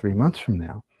were 3 months from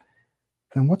now,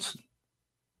 then what's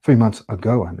 3 months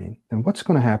ago, then what's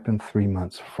going to happen 3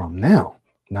 months from now,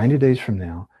 90 days from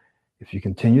now, if you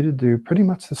continue to do pretty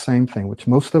much the same thing, which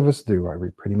most of us do, right? We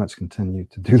pretty much continue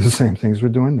to do the same things we're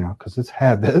doing now because it's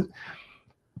habit.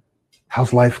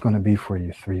 How's life going to be for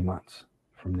you 3 months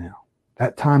from now?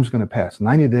 That time's going to pass.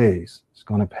 90 days is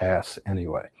going to pass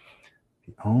anyway.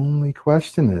 The only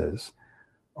question is,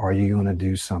 are you going to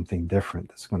do something different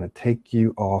that's going to take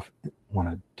you off on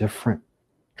a different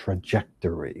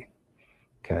trajectory?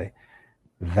 Okay,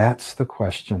 that's the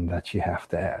question that you have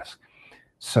to ask.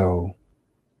 So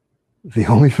the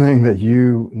only thing that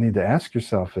you need to ask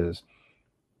yourself is,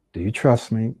 do you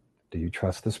trust me? Do you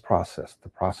trust this process? The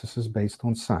process is based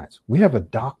on science. We have a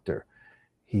doctor.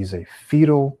 He's a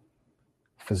fetal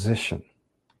physician,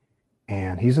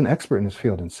 and he's an expert in his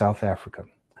field in South Africa.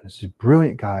 And he's a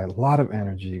brilliant guy, a lot of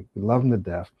energy. We love him to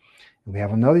death. And we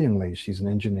have another young lady. She's an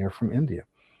engineer from India.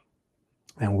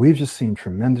 And we've just seen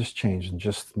tremendous change in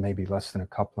just maybe less than a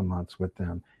couple of months with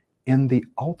them in the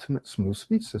Ultimate Smooth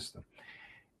Speech System.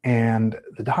 And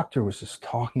the doctor was just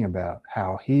talking about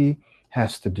how he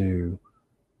has to do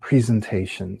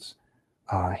presentations.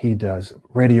 He does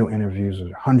radio interviews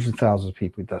with hundreds of thousands of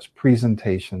people. He does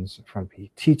presentations in front of people.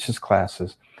 He teaches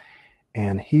classes.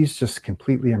 And he's just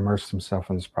completely immersed himself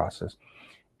in this process.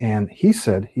 And he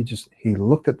said he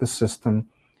looked at the system.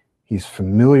 He's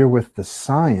familiar with the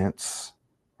science,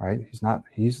 right?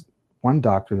 He's one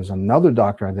doctor. There's another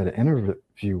doctor I did an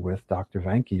interview with, Dr.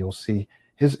 Vanke. You'll see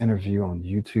his interview on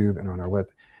YouTube and on our web.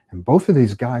 And both of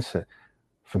these guys said,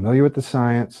 familiar with the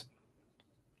science,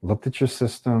 looked at your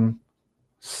system,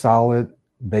 solid,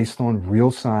 based on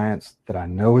real science that I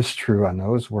know is true, I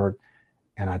know has worked,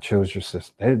 and I chose your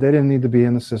system. They didn't need to be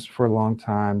in the system for a long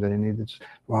time. They didn't need to just,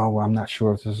 well, I'm not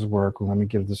sure if this is work. Well, let me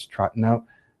give this a try. No,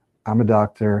 I'm a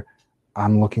doctor.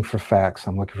 I'm looking for facts.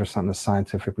 I'm looking for something that's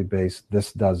scientifically based.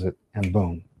 This does it, and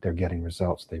boom, they're getting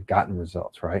results. They've gotten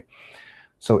results, right?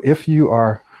 So if you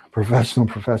are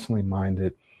professionally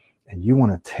minded, and you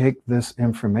want to take this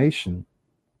information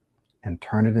and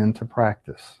turn it into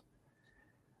practice,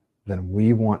 then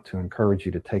we want to encourage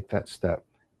you to take that step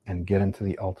and get into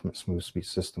the Ultimate Smooth Speech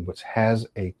System, which has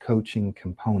a coaching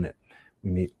component.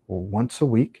 We meet once a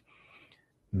week,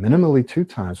 minimally 2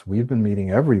 times. We've been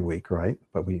meeting every week, right?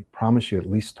 But we promise you at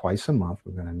least twice a month.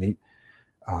 We're going to meet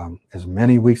as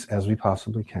many weeks as we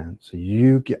possibly can. So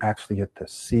you actually get to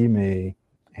see me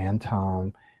and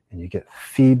Tom, and you get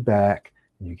feedback,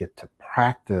 and you get to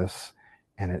practice,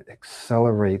 and it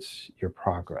accelerates your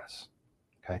progress.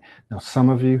 Okay. Now, some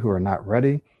of you who are not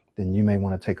ready, then you may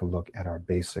want to take a look at our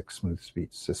basic smooth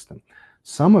speech system.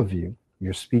 Some of you,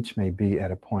 your speech may be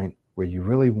at a point where you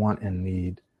really want and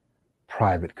need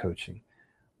private coaching.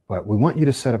 But we want you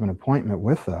to set up an appointment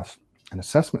with us, an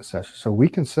assessment session, so we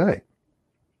can say,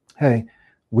 hey,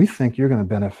 we think you're going to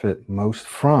benefit most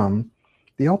from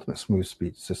the Ultimate Smooth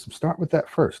Speech System. Start with that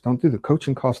first. Don't do the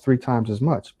coaching cost 3 times as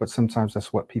much, but sometimes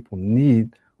that's what people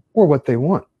need or what they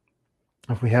want.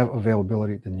 If we have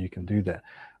availability, then you can do that.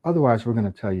 Otherwise, we're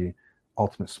going to tell you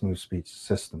Ultimate Smooth Speech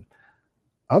System.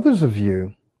 Others of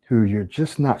you who you're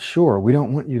just not sure, we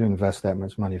don't want you to invest that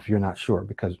much money if you're not sure,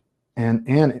 because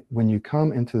and when you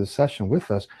come into the session with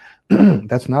us,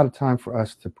 that's not a time for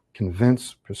us to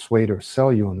convince, persuade, or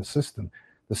sell you on the system.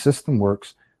 The system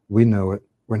works. We know it.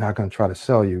 We're not going to try to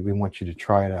sell you. We want you to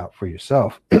try it out for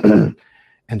yourself and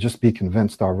just be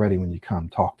convinced already when you come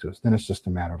talk to us. Then it's just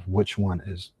a matter of which one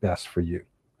is best for you.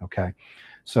 Okay.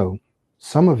 So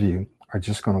some of you are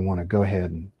just going to want to go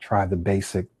ahead and try the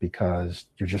basic because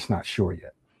you're just not sure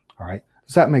yet. All right.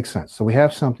 Does that make sense? So we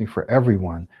have something for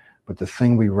everyone, but the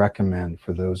thing we recommend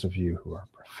for those of you who are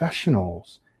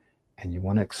professionals and you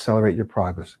want to accelerate your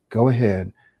progress, go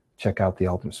ahead, check out the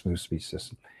Ultimate Smooth Speech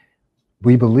System.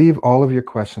 We believe all of your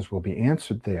questions will be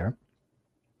answered there.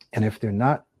 And if they're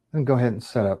not, then go ahead and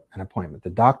set up an appointment. The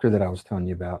doctor that I was telling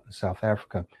you about in South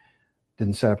Africa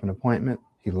didn't set up an appointment.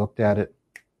 He looked at it,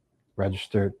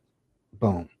 registered,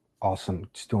 boom, awesome.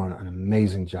 Just doing an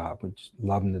amazing job. We just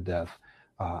love him to death.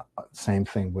 Same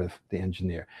thing with the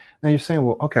engineer. Now you're saying,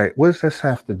 well, okay, what does this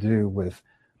have to do with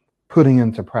putting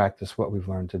into practice what we've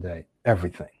learned today?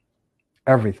 Everything.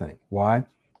 Everything. Why?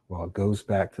 Well, it goes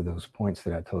back to those points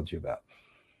that I told you about.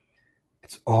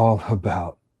 It's all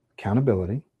about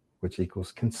accountability, which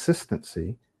equals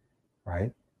consistency,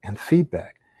 right? And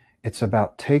feedback. It's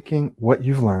about taking what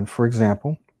you've learned. For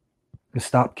example, the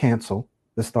stop, cancel.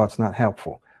 This thought's not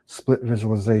helpful. Split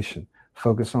visualization.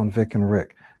 Focus on Vic and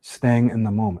Rick. Staying in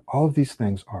the moment. All of these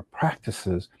things are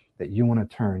practices that you want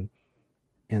to turn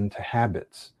into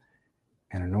habits.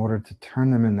 And in order to turn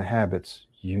them into habits,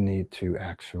 you need to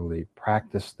actually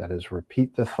practice. That is,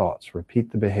 repeat the thoughts,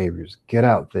 repeat the behaviors, get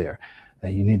out there.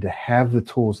 That you need to have the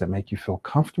tools that make you feel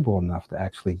comfortable enough to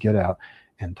actually get out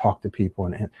and talk to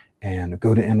people and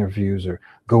go to interviews or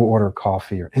go order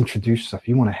coffee or introduce yourself.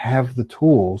 You want to have the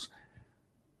tools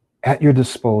at your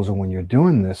disposal when you're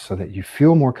doing this so that you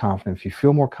feel more confident. If you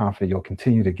feel more confident, you'll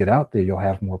continue to get out there. You'll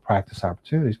have more practice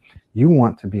opportunities. You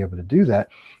want to be able to do that.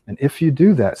 And if you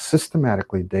do that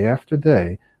systematically day after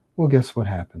day, well, guess what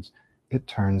happens? It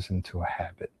turns into a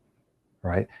habit,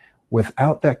 right?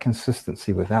 Without that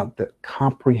consistency, without the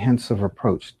comprehensive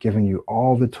approach, giving you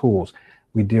all the tools,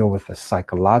 we deal with the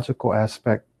psychological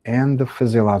aspect and the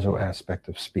physiological aspect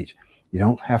of speech. You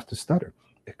don't have to stutter.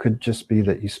 It could just be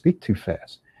that you speak too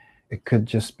fast. It could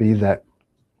just be that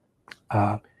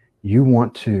you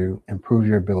want to improve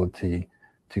your ability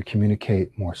to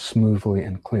communicate more smoothly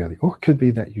and clearly. Or it could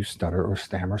be that you stutter or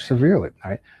stammer severely,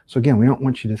 right? So again, we don't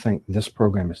want you to think this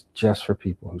program is just for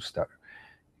people who stutter.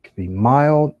 It could be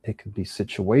mild, it could be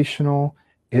situational,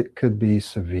 it could be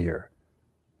severe.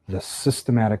 The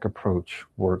systematic approach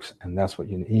works, and that's what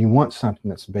you need. You want something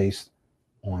that's based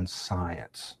on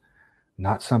science,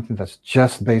 not something that's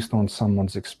just based on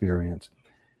someone's experience.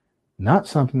 Not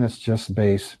something that's just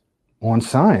based on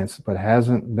science, but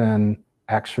hasn't been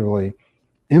actually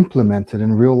implemented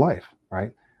in real life,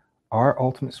 right? Our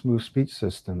Ultimate Smooth Speech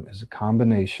System is a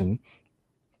combination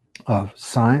of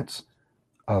science,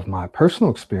 of my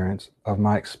personal experience, of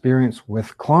my experience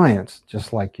with clients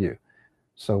just like you.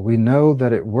 So we know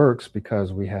that it works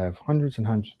because we have hundreds and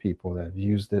hundreds of people that have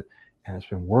used it, and it's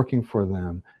been working for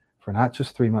them for not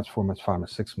just 3 months, 4 months, 5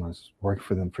 months, 6 months, working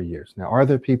for them for years. Now, are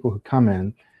there people who come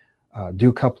in, do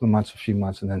a couple of months, a few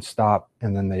months, and then stop,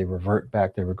 and then they revert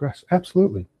back, they regress?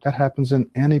 Absolutely. That happens in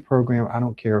any program. I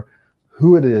don't care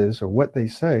who it is or what they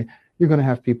say. You're going to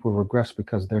have people regress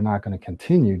because they're not going to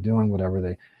continue doing whatever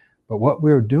they. But what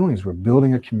we're doing is we're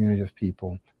building a community of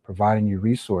people, providing you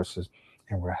resources,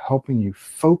 and we're helping you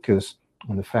focus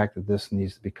on the fact that this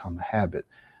needs to become a habit.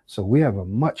 So we have a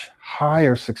much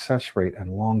higher success rate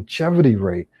and longevity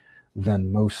rate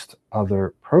than most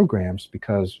other programs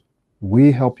because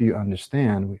we help you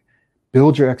understand, we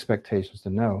build your expectations to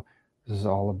know this is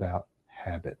all about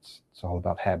habits. It's all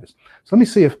about habits. So let me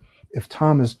see if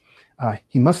Tom is,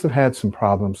 he must have had some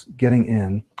problems getting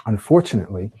in,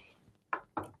 unfortunately.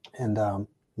 And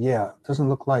yeah, it doesn't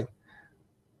look like,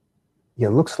 yeah,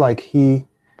 it looks like he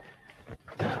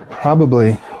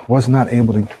probably was not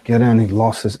able to get in. He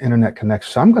lost his internet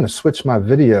connection. So I'm going to switch my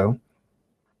video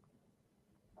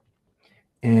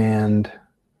and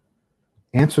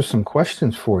answer some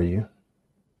questions for you.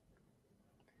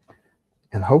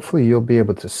 And hopefully you'll be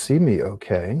able to see me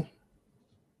okay.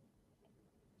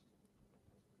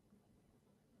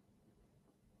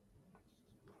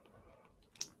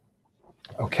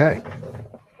 Okay.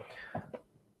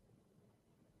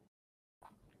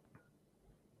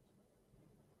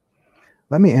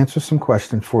 Let me answer some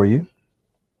questions for you.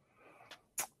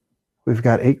 We've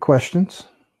got 8 questions.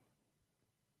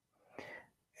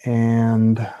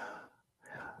 And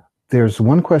there's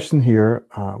one question here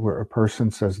where a person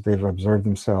says they've observed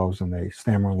themselves and they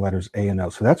stammer on letters A and O.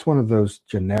 So that's one of those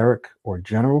generic or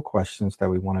general questions that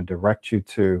we want to direct you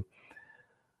to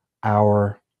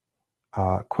our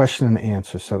question and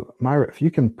answer. So Myra, if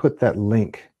you can put that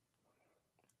link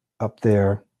up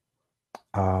there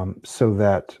so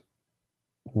that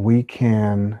we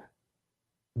can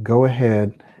go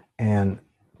ahead and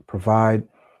provide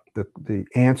the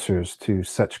answers to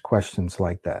such questions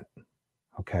like that.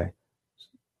 Okay.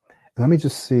 Let me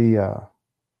just see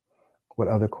what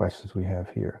other questions we have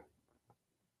here.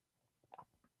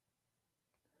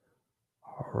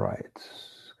 All right.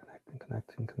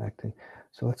 Connecting.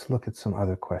 So let's look at some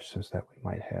other questions that we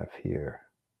might have here.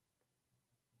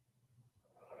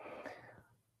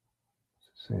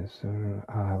 You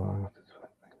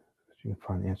can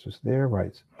find the answers there,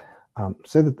 right?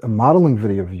 Say that a modeling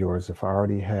video of yours, if I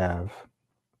already have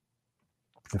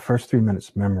the first 3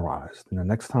 minutes memorized, and the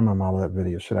next time I model that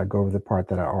video, should I go over the part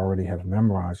that I already have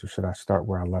memorized, or should I start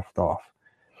where I left off?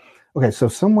 Okay, so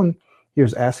someone here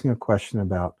is asking a question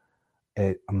about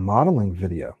a modeling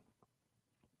video.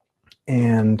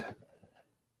 And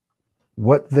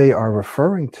what they are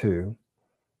referring to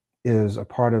is a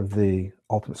part of the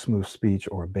Ultimate Smooth Speech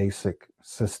or basic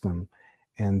system.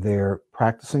 And they're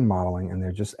practicing modeling, and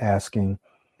they're just asking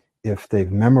if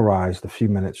they've memorized a few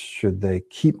minutes, should they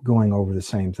keep going over the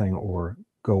same thing or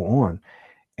go on?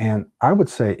 And I would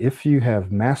say if you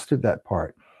have mastered that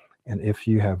part, and if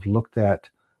you have looked at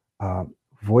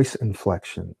voice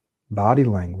inflection, body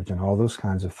language, and all those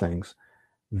kinds of things,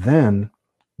 then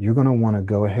you're going to want to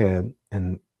go ahead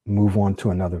and move on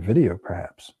to another video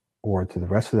perhaps, or to the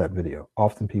rest of that video.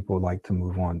 Often people like to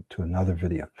move on to another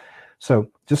video.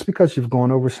 So just because you've gone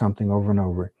over something over and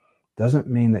over doesn't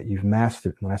mean that you've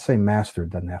mastered. When I say mastered,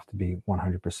 it doesn't have to be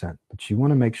 100%, but you want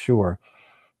to make sure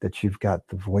that you've got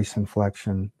the voice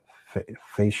inflection,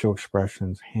 facial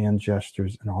expressions, hand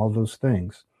gestures, and all those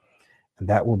things. And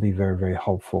that will be very, very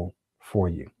helpful for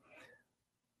you.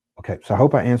 Okay, so I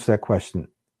hope I answered that question.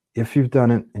 If you've done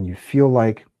it and you feel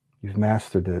like you've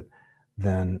mastered it,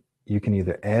 then you can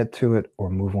either add to it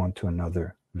or move on to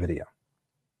another video.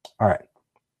 All right.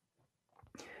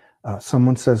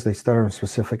 Someone says they stutter in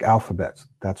specific alphabets.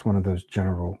 That's one of those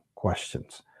general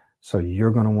questions. So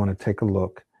you're going to want to take a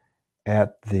look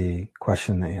at the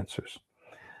question and answers.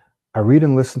 I read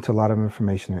and listen to a lot of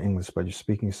information in English, but your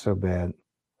speaking is so bad.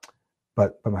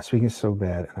 But my speaking is so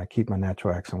bad, and I keep my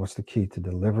natural accent. What's the key to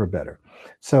deliver better?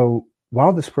 So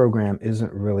while this program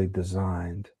isn't really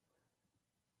designed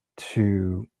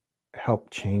to help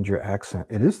change your accent,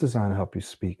 it is designed to help you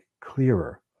speak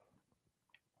clearer.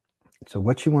 So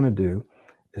what you want to do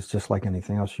is just like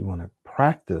anything else, you want to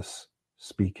practice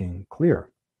speaking clear.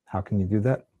 How can you do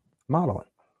that? Modeling.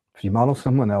 If you model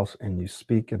someone else and you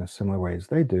speak in a similar way as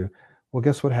they do, well,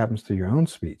 guess what happens to your own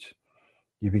speech?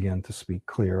 You begin to speak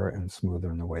clearer and smoother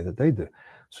in the way that they do.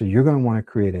 So you're going to want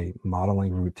to create a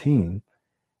modeling routine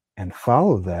and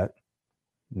follow that,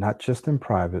 not just in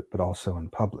private, but also in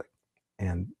public.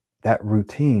 And that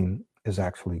routine is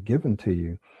actually given to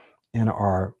you in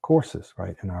our courses,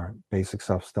 right? In our basic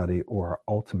self-study or our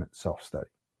ultimate self-study.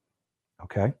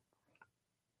 Okay?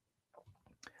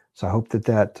 So I hope that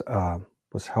that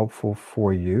was helpful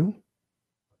for you.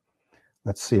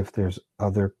 Let's see if there's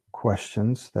other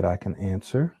questions that I can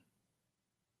answer.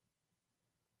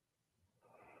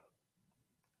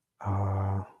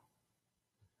 All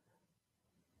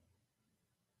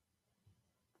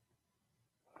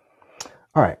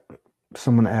right.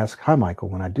 Someone asked, hi, Michael,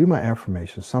 when I do my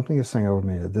affirmations, something is saying over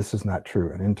me that this is not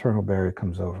true. An internal barrier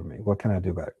comes over me. What can I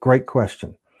do about it? Great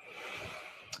question.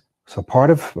 So part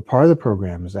of the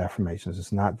program is affirmations.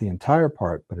 It's not the entire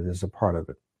part, but it is a part of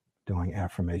it, doing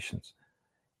affirmations.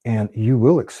 And you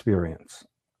will experience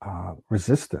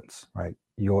resistance, right?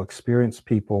 You'll experience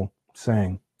people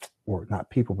saying, or not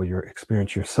people, but you'll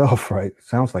experience yourself, right? It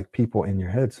sounds like people in your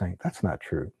head saying, that's not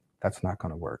true. That's not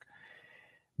going to work.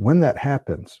 When that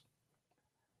happens,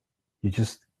 you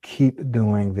just keep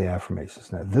doing the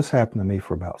affirmations. Now, this happened to me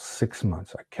for about 6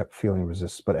 months. I kept feeling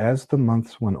resistance. But as the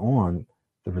months went on,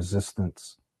 the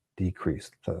resistance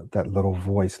decreased. That little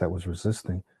voice that was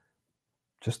resisting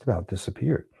just about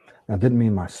disappeared. Now, it didn't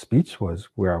mean my speech was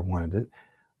where I wanted it,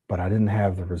 but I didn't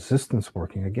have the resistance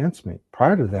working against me.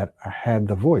 Prior to that, I had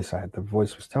the voice. The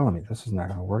voice was telling me, this is not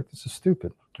going to work. This is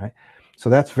stupid, right?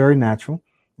 So that's very natural.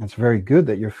 And it's very good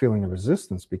that you're feeling the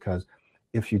resistance, because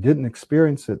if you didn't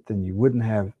experience it, then you wouldn't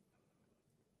have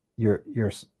your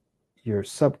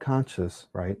subconscious,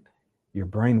 right? Your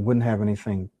brain wouldn't have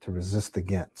anything to resist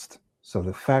against. So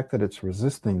the fact that it's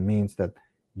resisting means that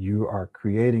you are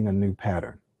creating a new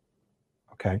pattern.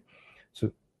 Okay.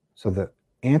 So the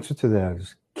answer to that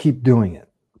is keep doing it,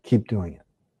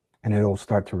 and it'll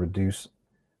start to reduce,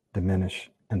 diminish,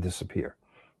 and disappear.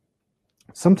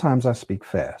 Sometimes I speak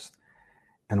fast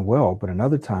and well, but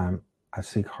another time I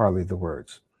speak hardly the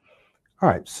words. All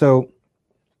right. So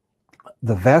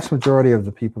the vast majority of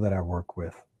the people that I work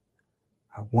with,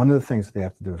 one of the things they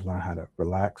have to do is learn how to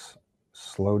relax,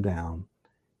 slow down,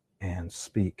 and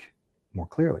speak more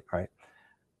clearly, right?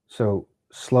 So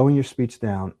slowing your speech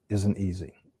down isn't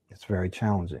easy. It's very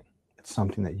challenging. It's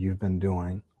something that you've been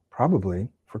doing probably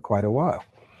for quite a while.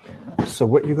 So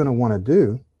what you're going to want to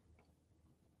do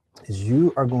is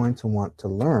you are going to want to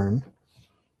learn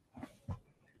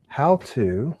how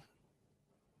to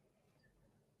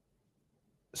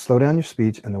slow down your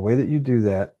speech. And the way that you do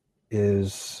that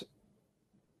is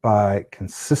by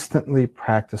consistently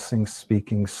practicing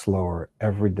speaking slower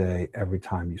every day, every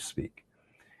time you speak.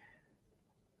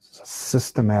 It's a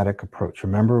systematic approach.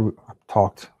 Remember, I've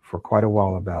talked for quite a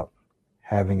while about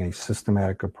having a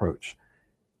systematic approach.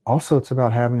 Also, it's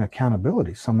about having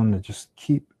accountability, someone to just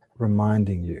keep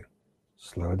reminding you,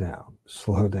 slow down,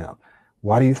 slow down.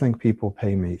 Why do you think people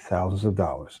pay me thousands of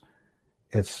dollars?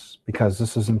 It's because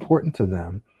this is important to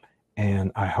them,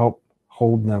 and I help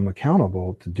hold them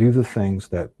accountable to do the things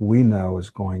that we know is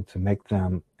going to make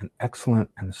them an excellent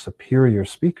and superior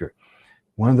speaker.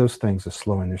 One of those things is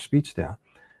slowing their speech down.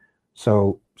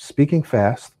 So speaking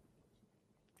fast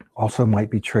also might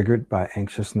be triggered by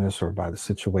anxiousness or by the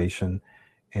situation.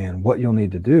 And what you'll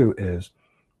need to do is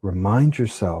remind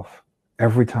yourself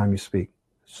every time you speak,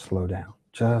 slow down.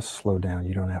 Just slow down.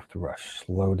 You don't have to rush.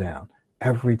 Slow down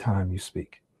every time you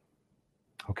speak.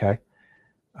 Okay?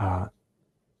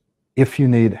 If you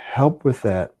need help with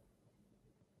that,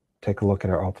 take a look at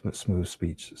our Ultimate Smooth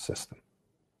Speech System.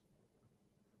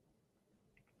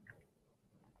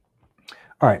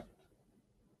 All right.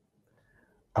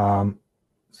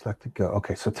 Select to go.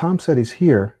 Okay, so Tom said he's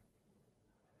here.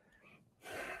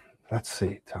 Let's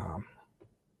see, Tom.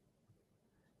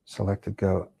 Select to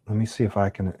go. Let me see if I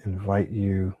can invite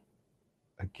you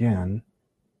again.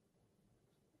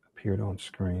 Appeared on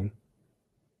screen.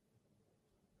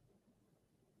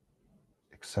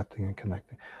 Accepting and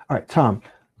connecting. All right, Tom,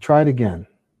 try it again.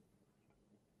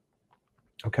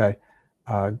 Okay,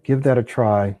 give that a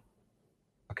try.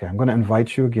 Okay, I'm going to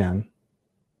invite you again.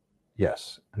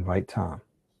 Yes, invite Tom.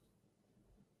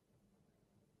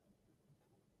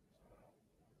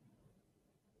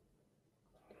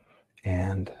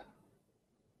 And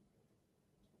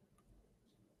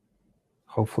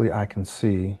hopefully I can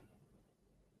see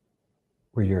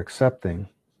where you're accepting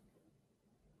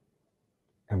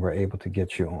and we're able to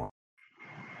get you on.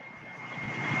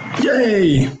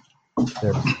 Yay!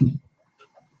 There.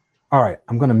 All right,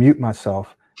 I'm going to mute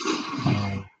myself.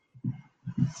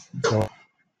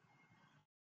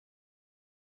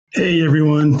 Hey,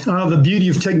 everyone. The beauty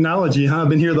of technology, huh? I've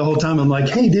been here the whole time. I'm like,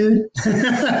 hey, dude.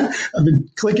 I've been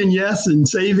clicking yes and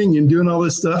saving and doing all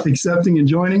this stuff, accepting and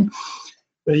joining.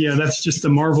 But yeah, that's just the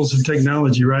marvels of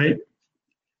technology, right?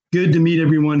 Good to meet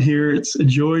everyone here. It's a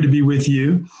joy to be with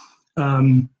you.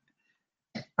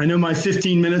 I know my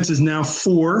 15 minutes is now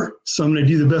 4, so I'm going to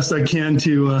do the best I can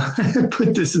to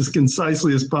put this as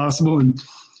concisely as possible and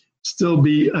still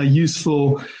be a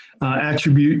useful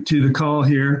attribute to the call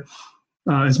here.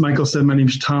 As Michael said, my name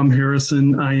is Tom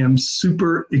Harrison. I am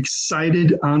super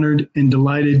excited, honored, and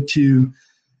delighted to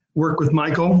work with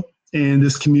Michael and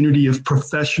this community of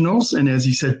professionals, and as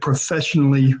he said,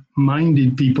 professionally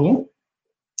minded people.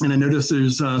 And I notice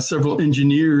there's several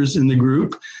engineers in the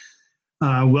group.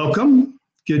 Welcome.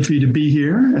 Good for you to be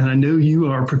here. And I know you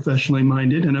are professionally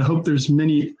minded, and I hope there's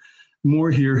many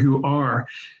more here who are.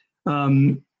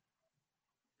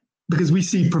 Because we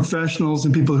see professionals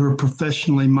and people who are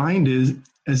professionally minded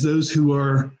as those who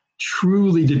are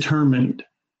truly determined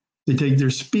to take their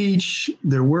speech,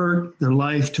 their work, their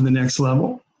life to the next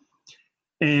level.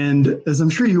 And as I'm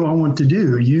sure you all want to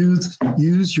do, use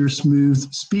your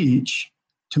smooth speech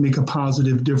to make a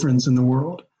positive difference in the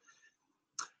world.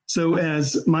 So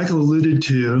as Michael alluded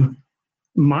to,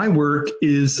 my work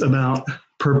is about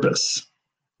purpose.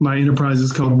 My enterprise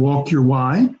is called Walk Your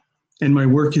Why, and my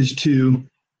work is to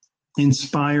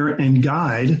inspire and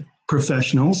guide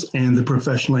professionals and the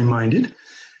professionally minded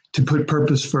to put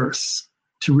purpose first,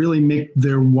 to really make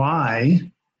their why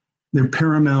their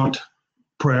paramount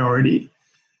priority.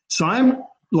 So I'd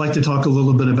like to talk a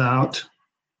little bit about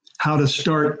how to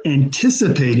start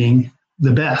anticipating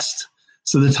the best.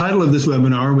 So the title of this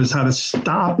webinar was How to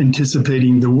Stop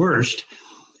Anticipating the Worst.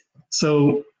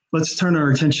 So let's turn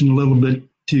our attention a little bit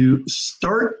to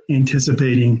start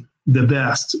anticipating the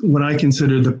best, what I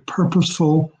consider the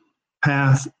purposeful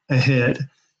path ahead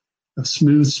of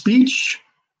smooth speech,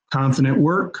 confident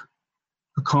work,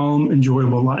 a calm,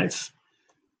 enjoyable life.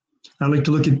 I like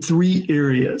to look at 3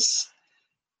 areas.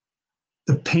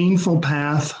 The painful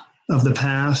path of the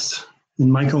past,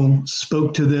 and Michael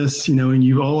spoke to this, and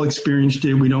you've all experienced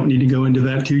it. We don't need to go into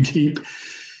that too deep.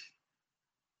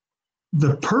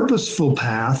 The purposeful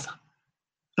path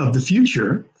of the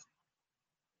future,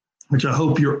 which I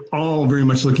hope you're all very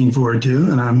much looking forward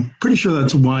to, and I'm pretty sure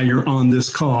that's why you're on this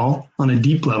call on a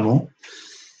deep level.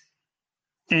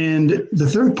 And the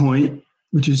third point,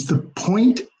 which is the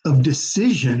point of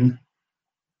decision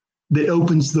that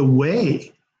opens the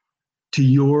way to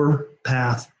your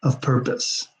path of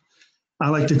purpose. I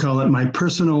like to call it my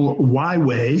personal why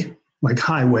way, like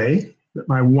highway, but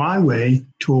my why way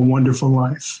to a wonderful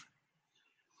life.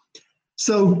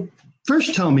 So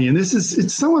first tell me, and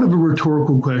it's somewhat of a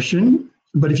rhetorical question,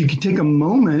 but if you could take a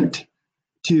moment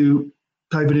to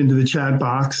type it into the chat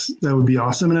box, that would be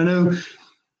awesome. And I know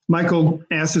Michael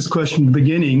asked this question at the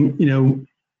beginning,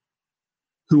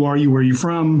 who are you, where are you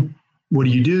from, what do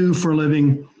you do for a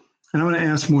living? And I want to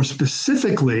ask more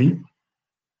specifically,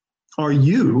 are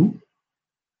you,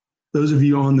 those of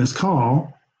you on this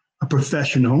call, a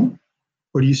professional,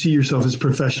 or do you see yourself as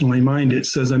professionally minded?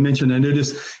 So as I mentioned, I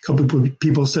noticed a couple of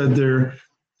people said they're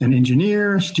an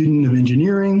engineer, student of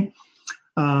engineering.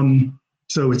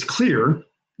 So it's clear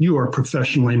you are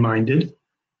professionally minded.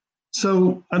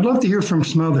 So I'd love to hear from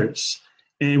some others.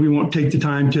 And we won't take the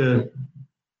time to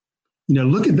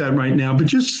look at that right now, but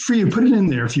just for you, put it in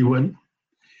there if you would.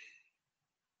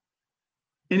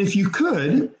 And if you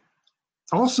could,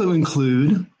 also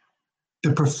include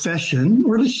the profession,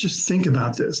 or let's just think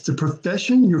about this, the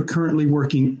profession you're currently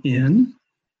working in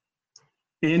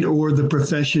and or the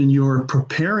profession you're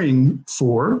preparing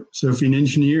for. So if you're an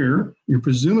engineer, you're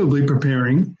presumably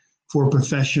preparing for a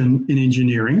profession in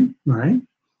engineering, right?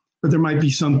 But there might be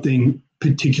something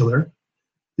particular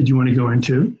that you want to go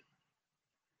into.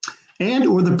 And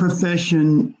or the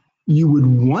profession you would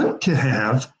want to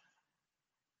have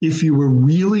if you were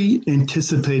really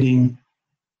anticipating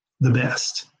the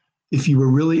best, if you were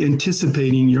really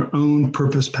anticipating your own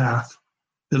purpose path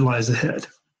that lies ahead.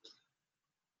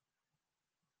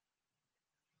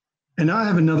 And now I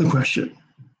have another question.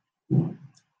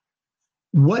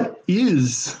 What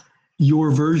is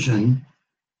your version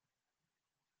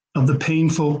of the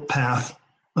painful path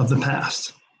of the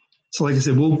past? So like I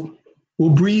said, we'll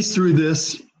breeze through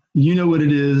this. You know what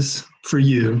it is for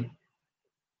you,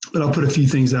 but I'll put a few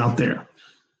things out there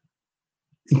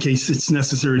in case it's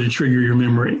necessary to trigger your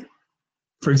memory.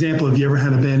 For example, have you ever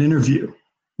had a bad interview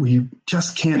where you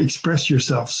just can't express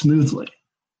yourself smoothly?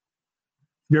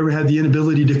 Have you ever had the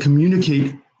inability to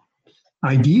communicate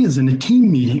ideas in a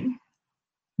team meeting?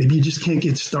 Maybe you just can't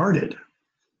get started.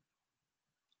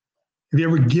 Have you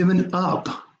ever given up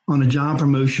on a job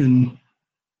promotion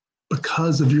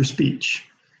because of your speech?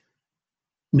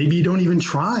 Maybe you don't even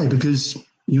try because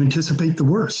you anticipate the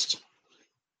worst.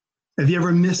 Have you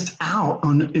ever missed out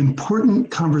on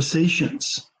important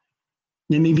conversations?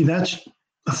 And maybe that's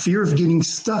a fear of getting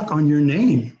stuck on your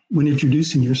name when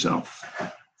introducing yourself.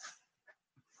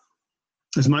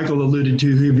 As Michael alluded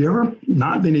to, have you ever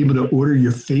not been able to order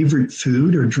your favorite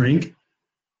food or drink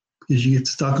because you get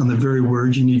stuck on the very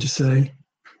words you need to say?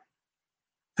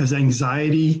 Has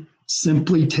anxiety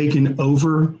simply taken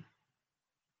over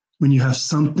when you have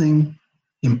something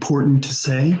important to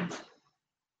say?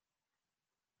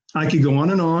 I could go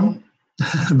on and on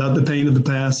about the pain of the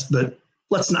past, but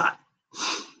let's not.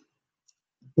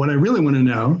 What I really want to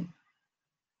know,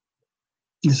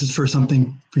 this is for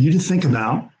something for you to think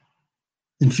about,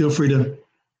 and feel free to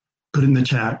put in the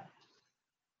chat.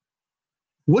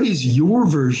 What is your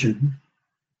version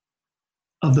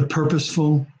of the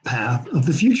purposeful path of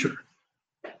the future?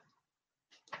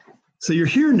 So you're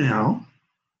here now,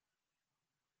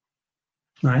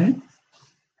 right?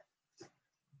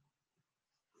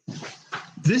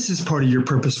 This is part of your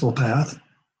purposeful path,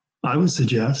 I would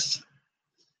suggest.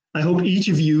 I hope each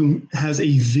of you has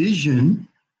a vision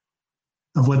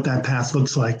of what that path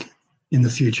looks like in the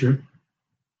future.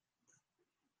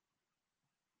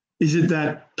 Is it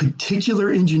that particular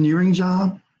engineering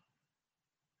job?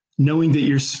 Knowing that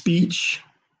your speech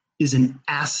is an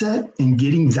asset in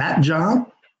getting that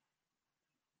job,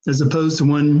 as opposed to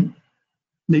one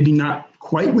maybe not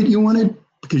quite what you wanted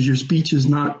because your speech is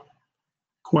not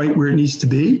quite where it needs to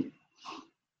be?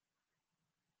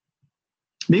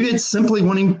 Maybe it's simply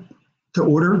wanting to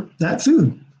order that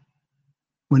food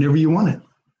whenever you want it.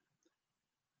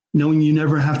 Knowing you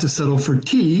never have to settle for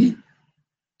tea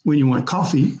when you want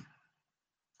coffee,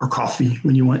 or coffee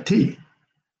when you want tea,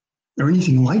 or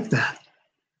anything like that.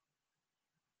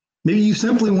 Maybe you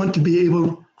simply want to be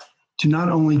able to not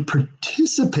only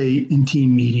participate in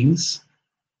team meetings,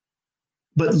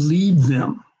 but lead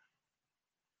them.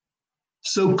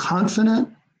 So confident,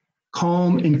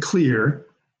 calm, and clear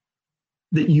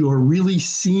that you are really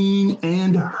seen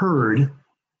and heard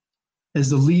as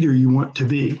the leader you want to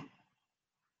be.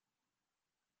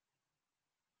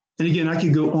 And again, I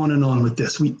could go on and on with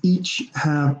this. We each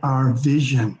have our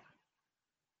vision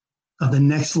of the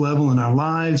next level in our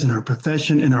lives, in our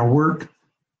profession, in our work.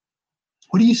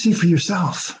 What do you see for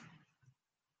yourself?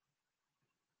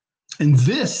 And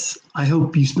this, I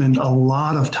hope you spend a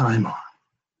lot of time on.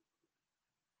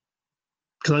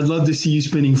 Because I'd love to see you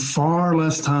spending far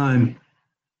less time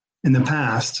in the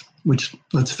past, which,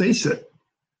 let's face it,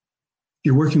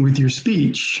 you're working with your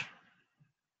speech,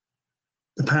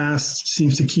 the past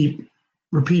seems to keep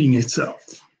repeating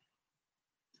itself.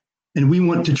 And we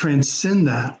want to transcend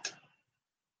that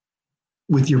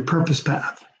with your purpose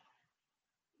path.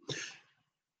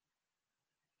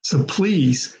 So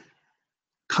please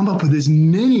come up with as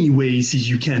many ways as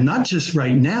you can, not just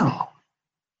right now,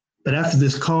 but after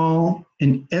this call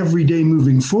and every day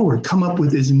moving forward, come up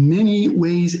with as many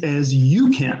ways as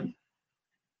you can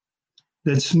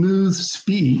that smooth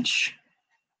speech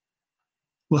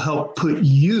will help put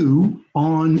you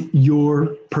on your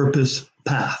purpose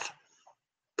path.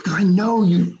 Because I know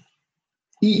you,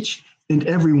 each and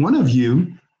every one of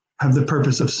you, have the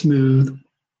purpose of smooth,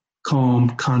 calm,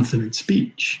 confident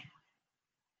speech.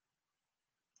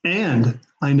 And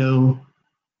I know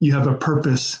you have a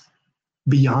purpose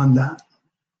beyond that.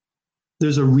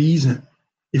 There's a reason,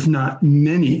 if not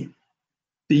many,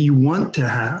 that you want to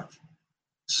have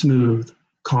smooth,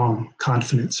 calm,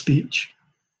 confident speech.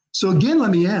 So again,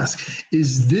 let me ask,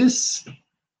 is this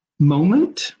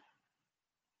moment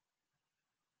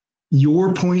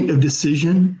your point of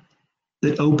decision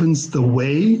that opens the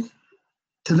way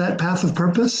to that path of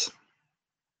purpose?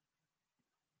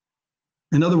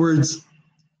 In other words,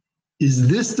 is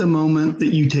this the moment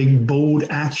that you take bold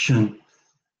action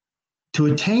to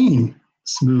attain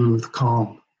smooth,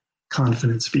 calm,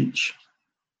 confident speech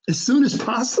as soon as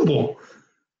possible?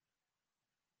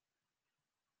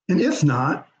 And if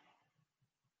not,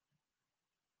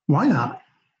 why not?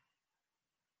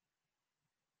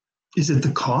 Is it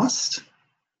the cost?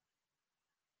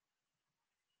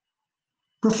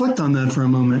 Reflect on that for a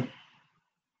moment.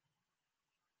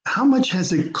 How much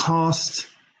has it cost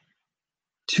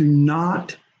to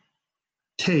not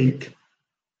take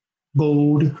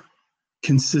bold,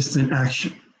 consistent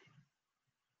action?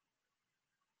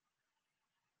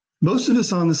 Most of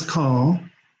us on this call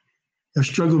have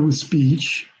struggled with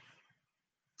speech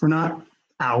for not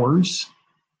hours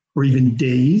or even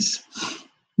days,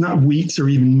 not weeks or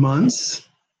even months,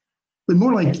 but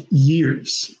more like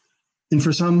years, and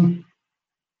for some,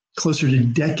 closer to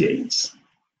decades.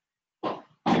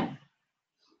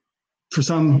 For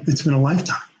some, it's been a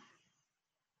lifetime.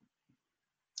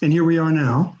 And here we are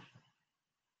now,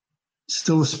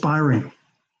 still aspiring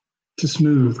to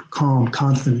smooth, calm,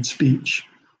 confident speech,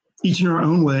 each in our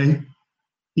own way,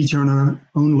 each on our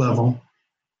own level.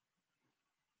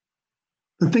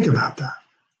 But think about that.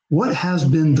 What has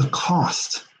been the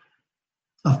cost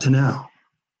up to now?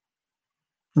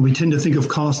 And we tend to think of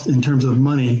cost in terms of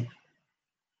money,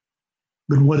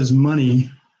 but what is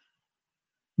money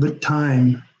but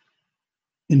time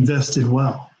invested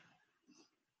well?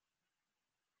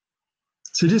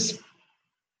 So just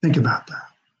think about that.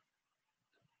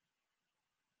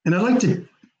 And I'd like to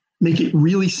make it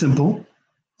really simple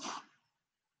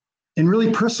and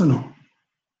really personal.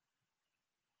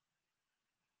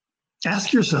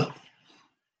 Ask yourself,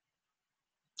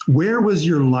 where was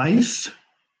your life,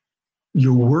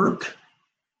 your work,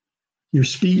 your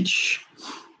speech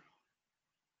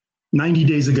 90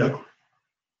 days ago?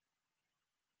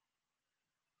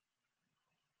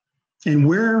 And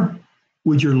where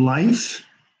would your life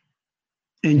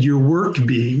and your work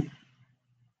be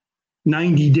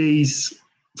 90 days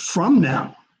from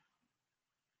now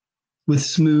with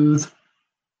smooth,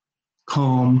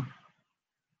 calm,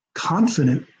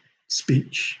 confident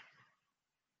speech?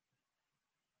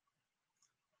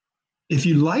 If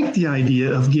you like the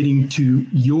idea of getting to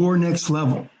your next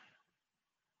level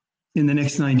in the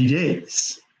next 90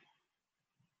 days,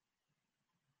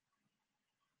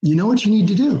 you know what you need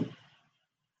to do.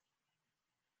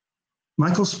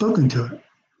 Michael's spoken to it.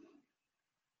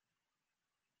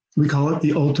 We call it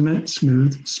the ultimate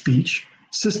smooth speech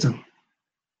system.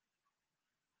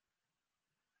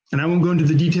 And I won't go into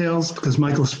the details because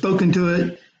Michael's spoken to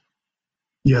it.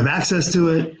 You have access to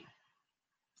it.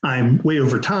 I'm way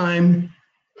over time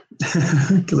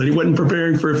because I wasn't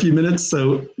preparing for a few minutes.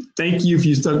 So thank you if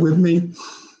you stuck with me.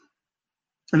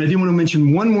 And I do want to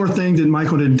mention one more thing that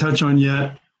Michael didn't touch on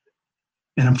yet,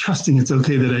 and I'm trusting it's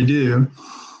okay that I do.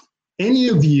 Any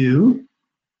of you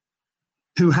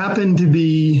who happen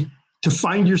to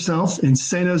find yourself in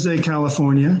San Jose,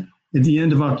 California at the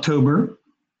end of October,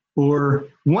 or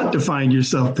want to find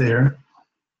yourself there,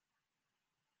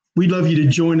 we'd love you to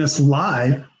join us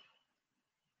live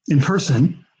in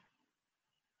person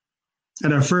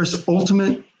at our first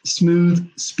Ultimate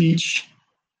Smooth Speech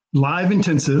live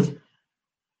intensive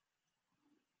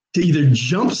to either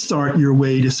jumpstart your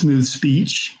way to smooth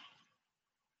speech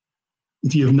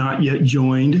if you have not yet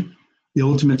joined the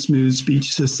Ultimate Smooth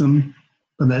Speech system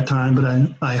by that time, but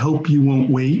I hope you won't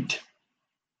wait,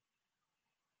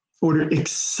 or to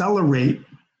accelerate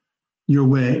your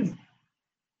way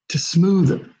to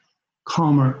smoother,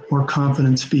 calmer, more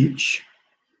confident speech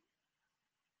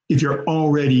if you're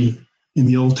already in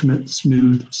the Ultimate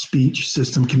Smooth Speech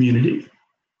System community.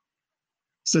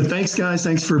 So thanks, guys.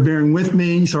 Thanks for bearing with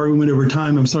me. Sorry we went over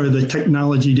time. I'm sorry the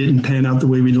technology didn't pan out the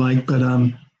way we'd like, but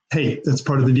hey, that's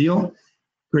part of the deal.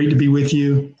 Great to be with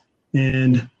you.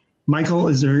 And Michael,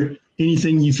 is there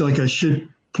anything you feel like I should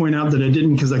point out that I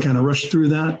didn't because I kind of rushed through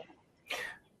that?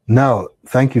 No,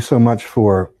 thank you so much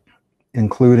for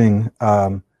including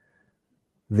the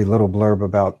little blurb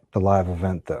about the live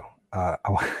event, though. I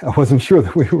wasn't sure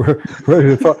that we were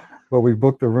ready to talk, but we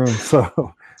booked the room,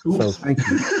 so thank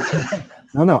you.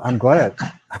 No, I'm glad.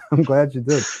 I'm glad you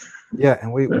did. Yeah,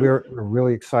 and we're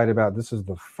really excited about it. This is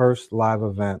the first live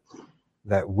event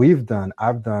that we've done.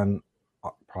 I've done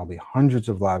probably hundreds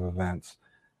of live events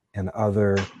in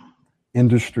other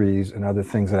industries and other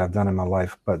things that I've done in my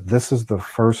life, but this is the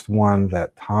first one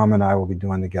that Tom and I will be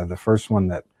doing together, the first one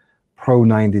that Pro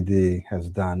 90D has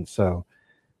done. So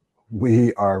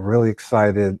we are really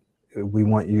excited. We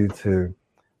want you to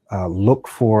look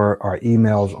for our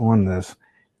emails on this,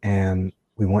 and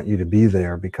we want you to be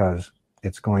there because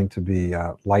it's going to be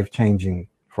life-changing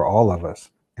for all of us.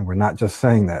 And we're not just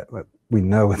saying that, but we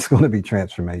know it's going to be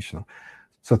transformational.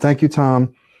 So thank you,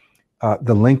 Tom.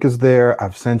 The link is there.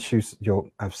 I've sent you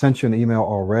an email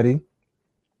already.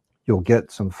 You'll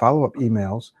get some follow-up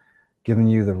emails giving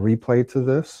you the replay to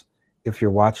this. If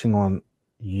you're watching on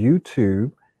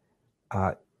YouTube,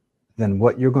 then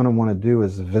what you're going to want to do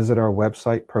is visit our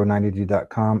website,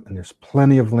 pro90d.com, and there's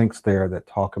plenty of links there that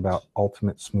talk about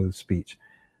Ultimate Smooth Speech.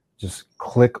 Just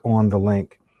click on the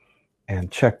link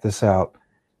and check this out.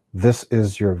 This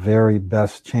is your very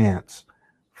best chance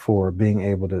for being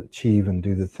able to achieve and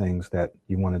do the things that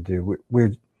you want to do.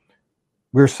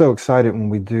 We're so excited when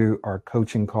we do our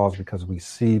coaching calls because we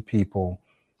see people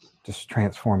just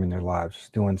transforming their lives,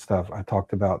 doing stuff. I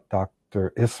talked about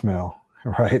Dr. Ismail,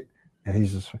 right? And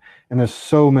and there's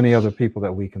so many other people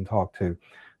that we can talk to.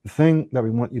 The thing that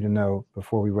we want you to know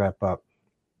before we wrap up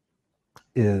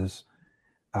is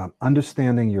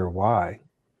understanding your why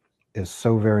is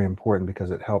so very important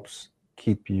because it helps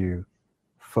keep you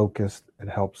focused, it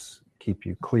helps keep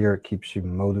you clear, it keeps you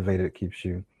motivated, it keeps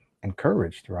you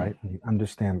encouraged, right? And you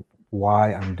understand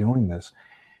why I'm doing this.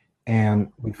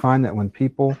 And we find that when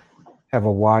people have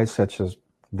a why such as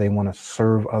they want to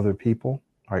serve other people,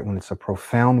 right? When it's a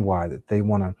profound why that they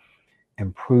want to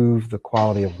improve the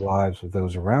quality of lives of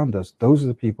those around us, those are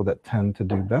the people that tend to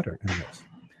do better in this.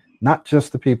 Not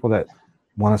just the people that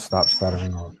want to stop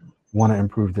stuttering or want to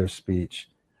improve their speech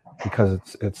because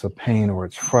it's a pain or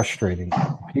it's frustrating.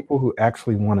 People who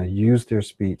actually want to use their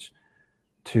speech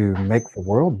to make the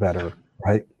world better,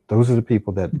 right? Those are the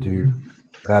people that do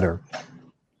better.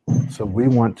 So we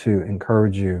want to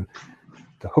encourage you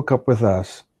to hook up with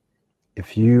us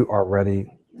if you are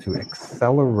ready to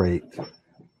accelerate.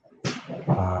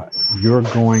 You're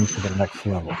going to the next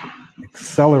level.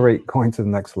 Accelerate going to the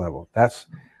next level. That's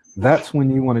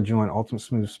when you want to join Ultimate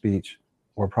Smooth Speech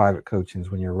or private coaching, is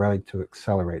when you're ready to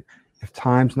accelerate. If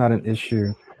time's not an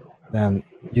issue, then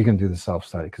you can do the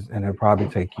self-study, and it'll probably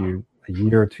take you a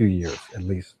year or 2 years at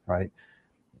least, right?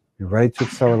 You're ready to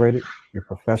accelerate it. You're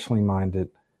professionally minded.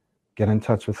 Get in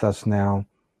touch with us now.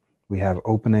 We have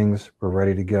openings. We're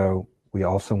ready to go. We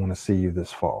also want to see you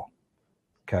this fall.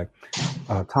 Okay.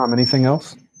 Tom, anything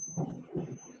else?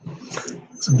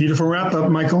 It's a beautiful wrap up,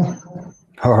 Michael.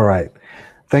 All right.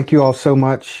 Thank you all so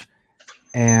much.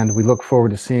 And we look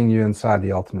forward to seeing you inside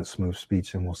the Ultimate Smooth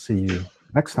Speech, and we'll see you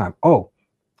next time. Oh,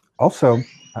 also,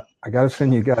 I got to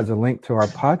send you guys a link to our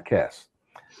podcast.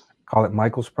 Call it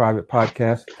Michael's Private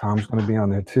Podcast. Tom's going to be on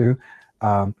there too.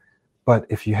 But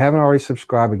if you haven't already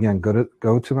subscribed, again,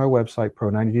 go to my website,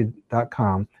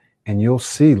 pro90d.com, and you'll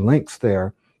see links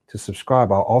there to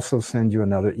subscribe. I'll also send you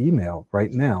another email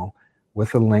right now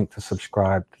with a link to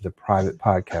subscribe to the private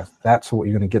podcast. That's what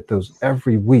you're going to get those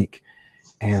every week.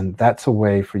 And that's a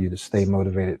way for you to stay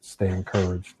motivated, stay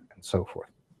encouraged, and so forth.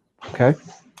 Okay?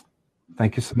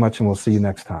 Thank you so much, and we'll see you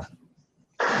next time.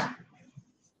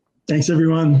 Thanks,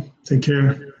 everyone. Take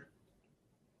care.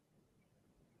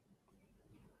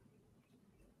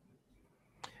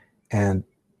 And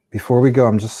before we go,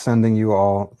 I'm just sending you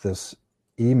all this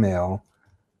email,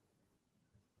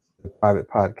 the private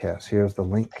podcast. Here's the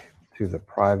link to the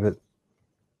private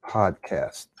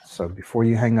podcast. So before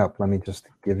you hang up, let me just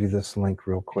give you this link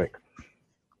real quick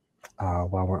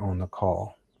while we're on the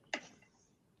call.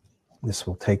 This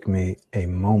will take me a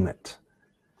moment.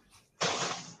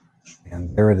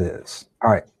 And there it is.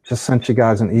 All right, just sent you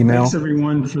guys an email. Thanks,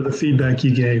 everyone, for the feedback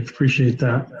you gave. Appreciate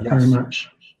that very much.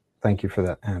 Thank you for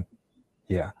that. And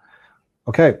yeah.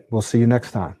 Okay, we'll see you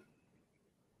next time.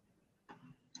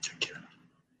 Take care.